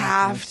similar. We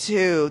have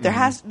to.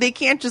 They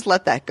can't just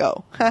let that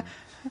go.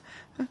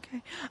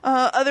 Okay.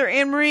 Other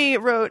Anne-Marie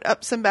wrote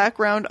up some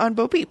background on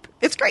Bo Peep.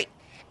 It's great.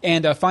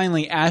 And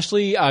finally,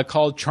 Ashley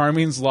called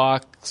Charming's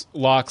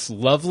locks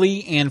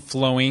lovely and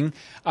flowing.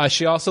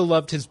 She also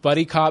loved his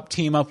buddy cop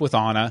team up with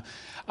Anna.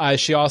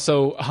 She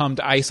also hummed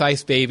Ice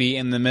Ice Baby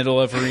in the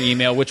middle of her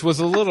email, which was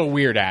a little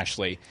weird,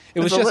 Ashley. It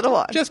was a little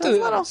odd. Just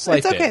a slight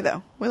It's okay, bit.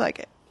 though. We like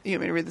it. You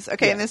want me to read this?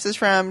 Okay, yeah. And this is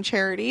from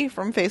Charity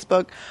from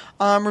Facebook.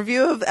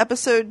 Review of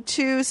episode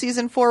 2,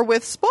 season 4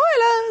 with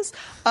spoilers.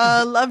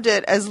 Loved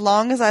it as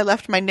long as I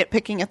left my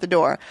nitpicking at the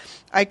door.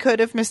 I could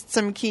have missed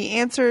some key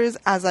answers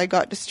as I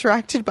got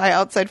distracted by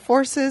outside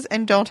forces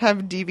and don't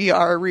have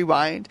DVR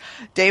rewind.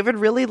 David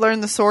really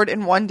learned the sword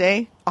in one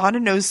day. Anna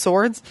knows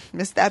swords.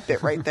 Missed that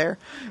bit right there.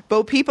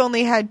 Bo Peep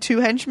only had 2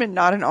 henchmen,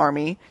 not an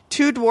army.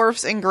 2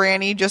 dwarfs and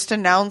Granny just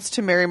announced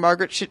to Mary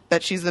Margaret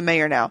that she's the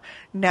mayor now.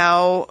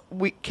 Now,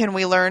 can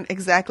we learn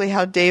exactly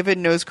how David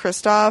knows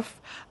Kristoff?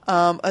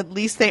 At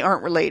least they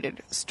aren't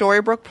related.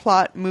 Storybrooke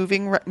plot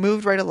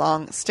moved right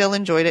along. Still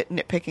enjoyed it,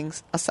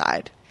 nitpickings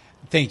aside.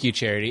 Thank you,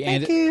 Charity.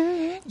 Thank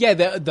you. Yeah,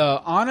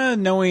 the Anna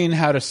knowing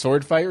how to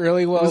sword fight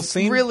really well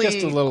seemed really,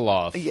 just a little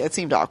off. Yeah, it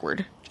seemed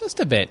awkward. Just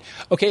a bit.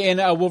 Okay, and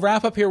we'll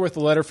wrap up here with a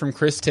letter from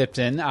Chris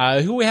Tipton,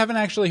 who we haven't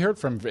actually heard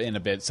from in a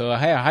bit. So,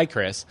 hi,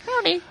 Chris.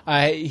 Howdy.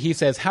 He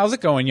says, how's it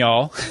going,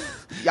 y'all?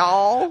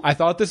 Y'all. I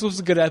thought this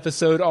was a good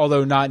episode,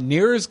 although not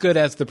near as good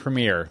as the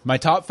premiere. My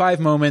top 5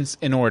 moments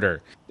in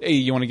order. Hey,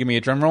 you want to give me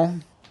a drum roll?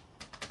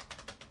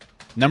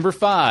 Number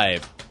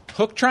 5.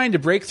 Hook trying to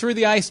break through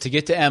the ice to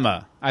get to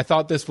Emma. I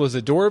thought this was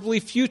adorably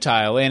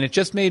futile, and it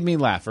just made me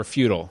laugh, or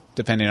futile,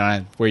 depending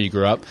on where you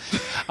grew up.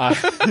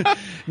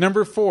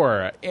 Number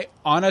 4,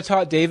 Anna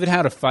taught David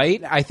how to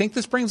fight. I think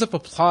this brings up a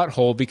plot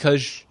hole,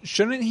 because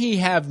shouldn't he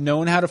have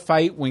known how to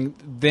fight when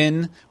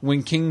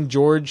King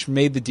George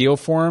made the deal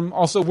for him?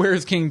 Also, where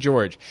is King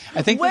George?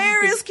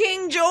 Where is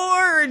King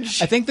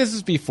George? I think this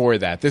is before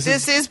that. This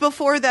is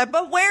before that,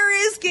 but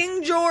where is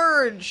King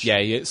George?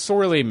 Yeah,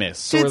 sorely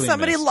missed. Did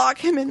somebody lock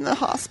him in the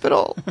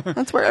hospital?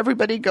 That's where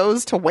everybody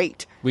goes to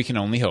wait. We can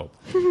only hope.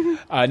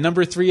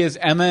 Number 3 is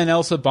Emma and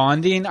Elsa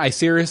bonding. I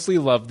seriously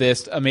love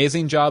this.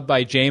 Amazing job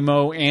by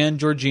J-Mo and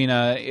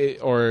Georgina,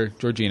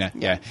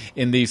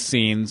 in those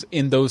scenes.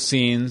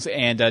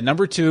 And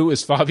number 2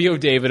 is Fabio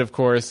David, of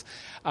course.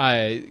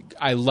 I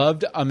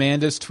loved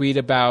Amanda's tweet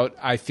about,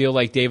 I feel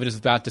like David is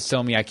about to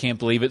sell me. I can't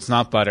believe it's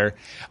not butter.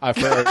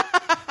 For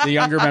the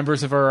younger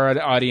members of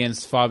our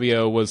audience,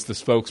 Fabio was the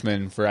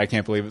spokesman for I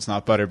Can't Believe It's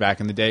Not Butter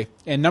back in the day.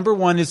 And number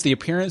 1 is the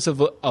appearance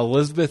of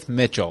Elizabeth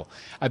Mitchell.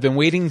 I've been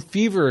waiting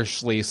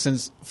feverishly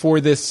since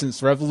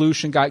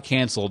Revolution got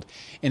canceled,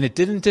 and it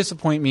didn't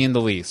disappoint me in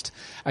the least.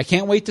 I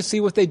can't wait to see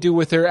what they do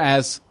with her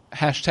as,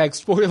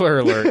 #spoiler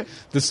alert,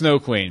 the Snow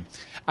Queen.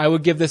 I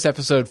would give this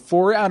episode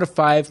 4 out of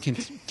 5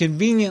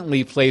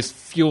 conveniently placed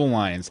fuel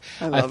lines.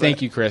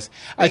 Thank you, Chris.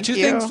 Two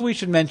things we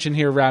should mention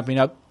here wrapping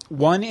up.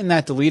 One, in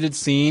that deleted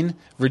scene,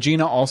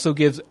 Regina also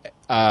gives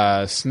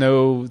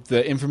Snow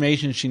the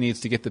information she needs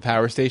to get the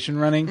power station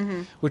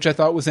running, which I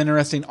thought was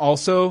interesting.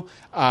 Also,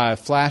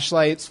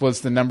 flashlights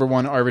was the number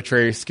 1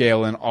 arbitrary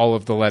scale in all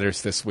of the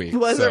letters this week.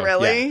 Was it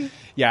really?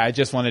 Yeah, I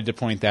just wanted to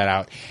point that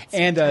out.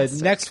 And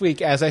next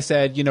week, as I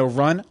said,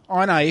 run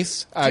on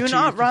ice. Do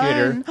not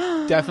run.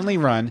 Definitely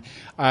run.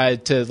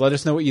 To let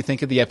us know what you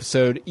think of the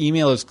episode,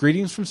 email us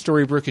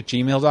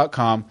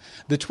greetingsfromstorybrook@gmail.com.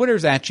 The Twitter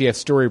is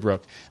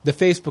 @GFStorybrook. The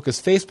Facebook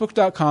is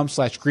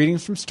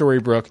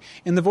facebook.com/greetingsfromstorybrook.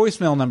 And the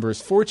voicemail number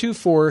is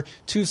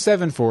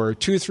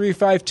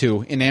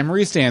 424-274-2352. And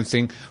Anne-Marie's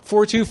dancing,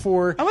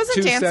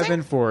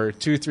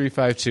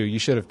 424-274-2352. You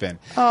should have been.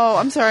 Oh,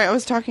 I'm sorry. I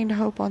was talking to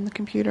Hope on the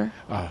computer.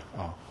 Oh.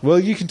 Well,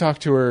 you can talk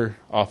to her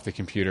off the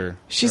computer.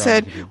 She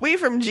said, "We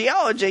from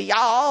geology,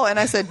 y'all." And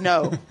I said,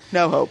 no,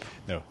 Hope.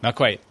 No, not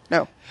quite.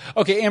 No.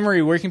 Okay,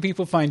 Anne-Marie, where can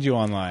people find you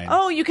online?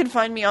 Oh, you can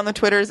find me on the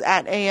Twitters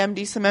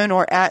 @AMDSimone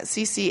or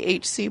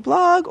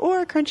 @CCHCblog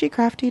or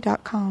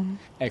crunchycrafty.com.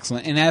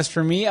 Excellent. And as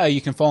for me, you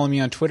can follow me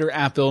on Twitter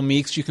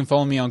 @BillMeeks. You can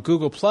follow me on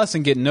Google Plus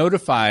and get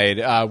notified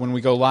when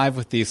we go live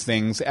with these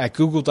things at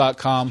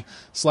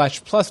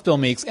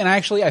google.com/+BillMeeks. And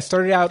actually, I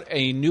started out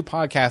a new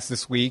podcast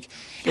this week.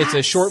 Yes. It's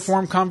a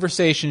short-form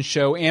conversation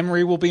show.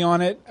 Anne-Marie will be on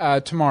it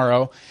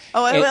tomorrow.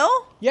 Oh, I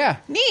will? Yeah.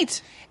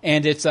 Neat.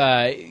 And it's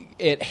at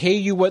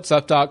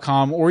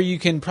heyyouwhatsup.com, or you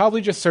can probably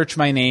just search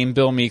my name,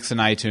 Bill Meeks, in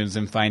iTunes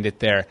and find it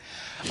there.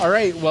 All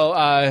right,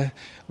 well,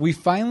 we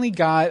finally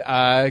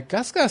got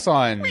Gus Gus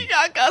on. We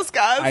got Gus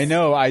Gus. I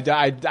know. I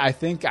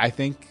think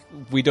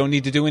we don't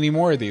need to do any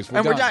more of these.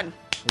 We're done.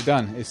 We're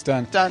done. It's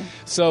done. Done.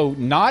 So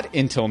not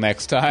until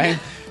next time.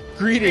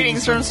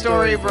 Greetings from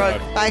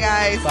Storybrooke. Bye,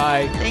 guys.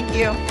 Bye. Thank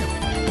you.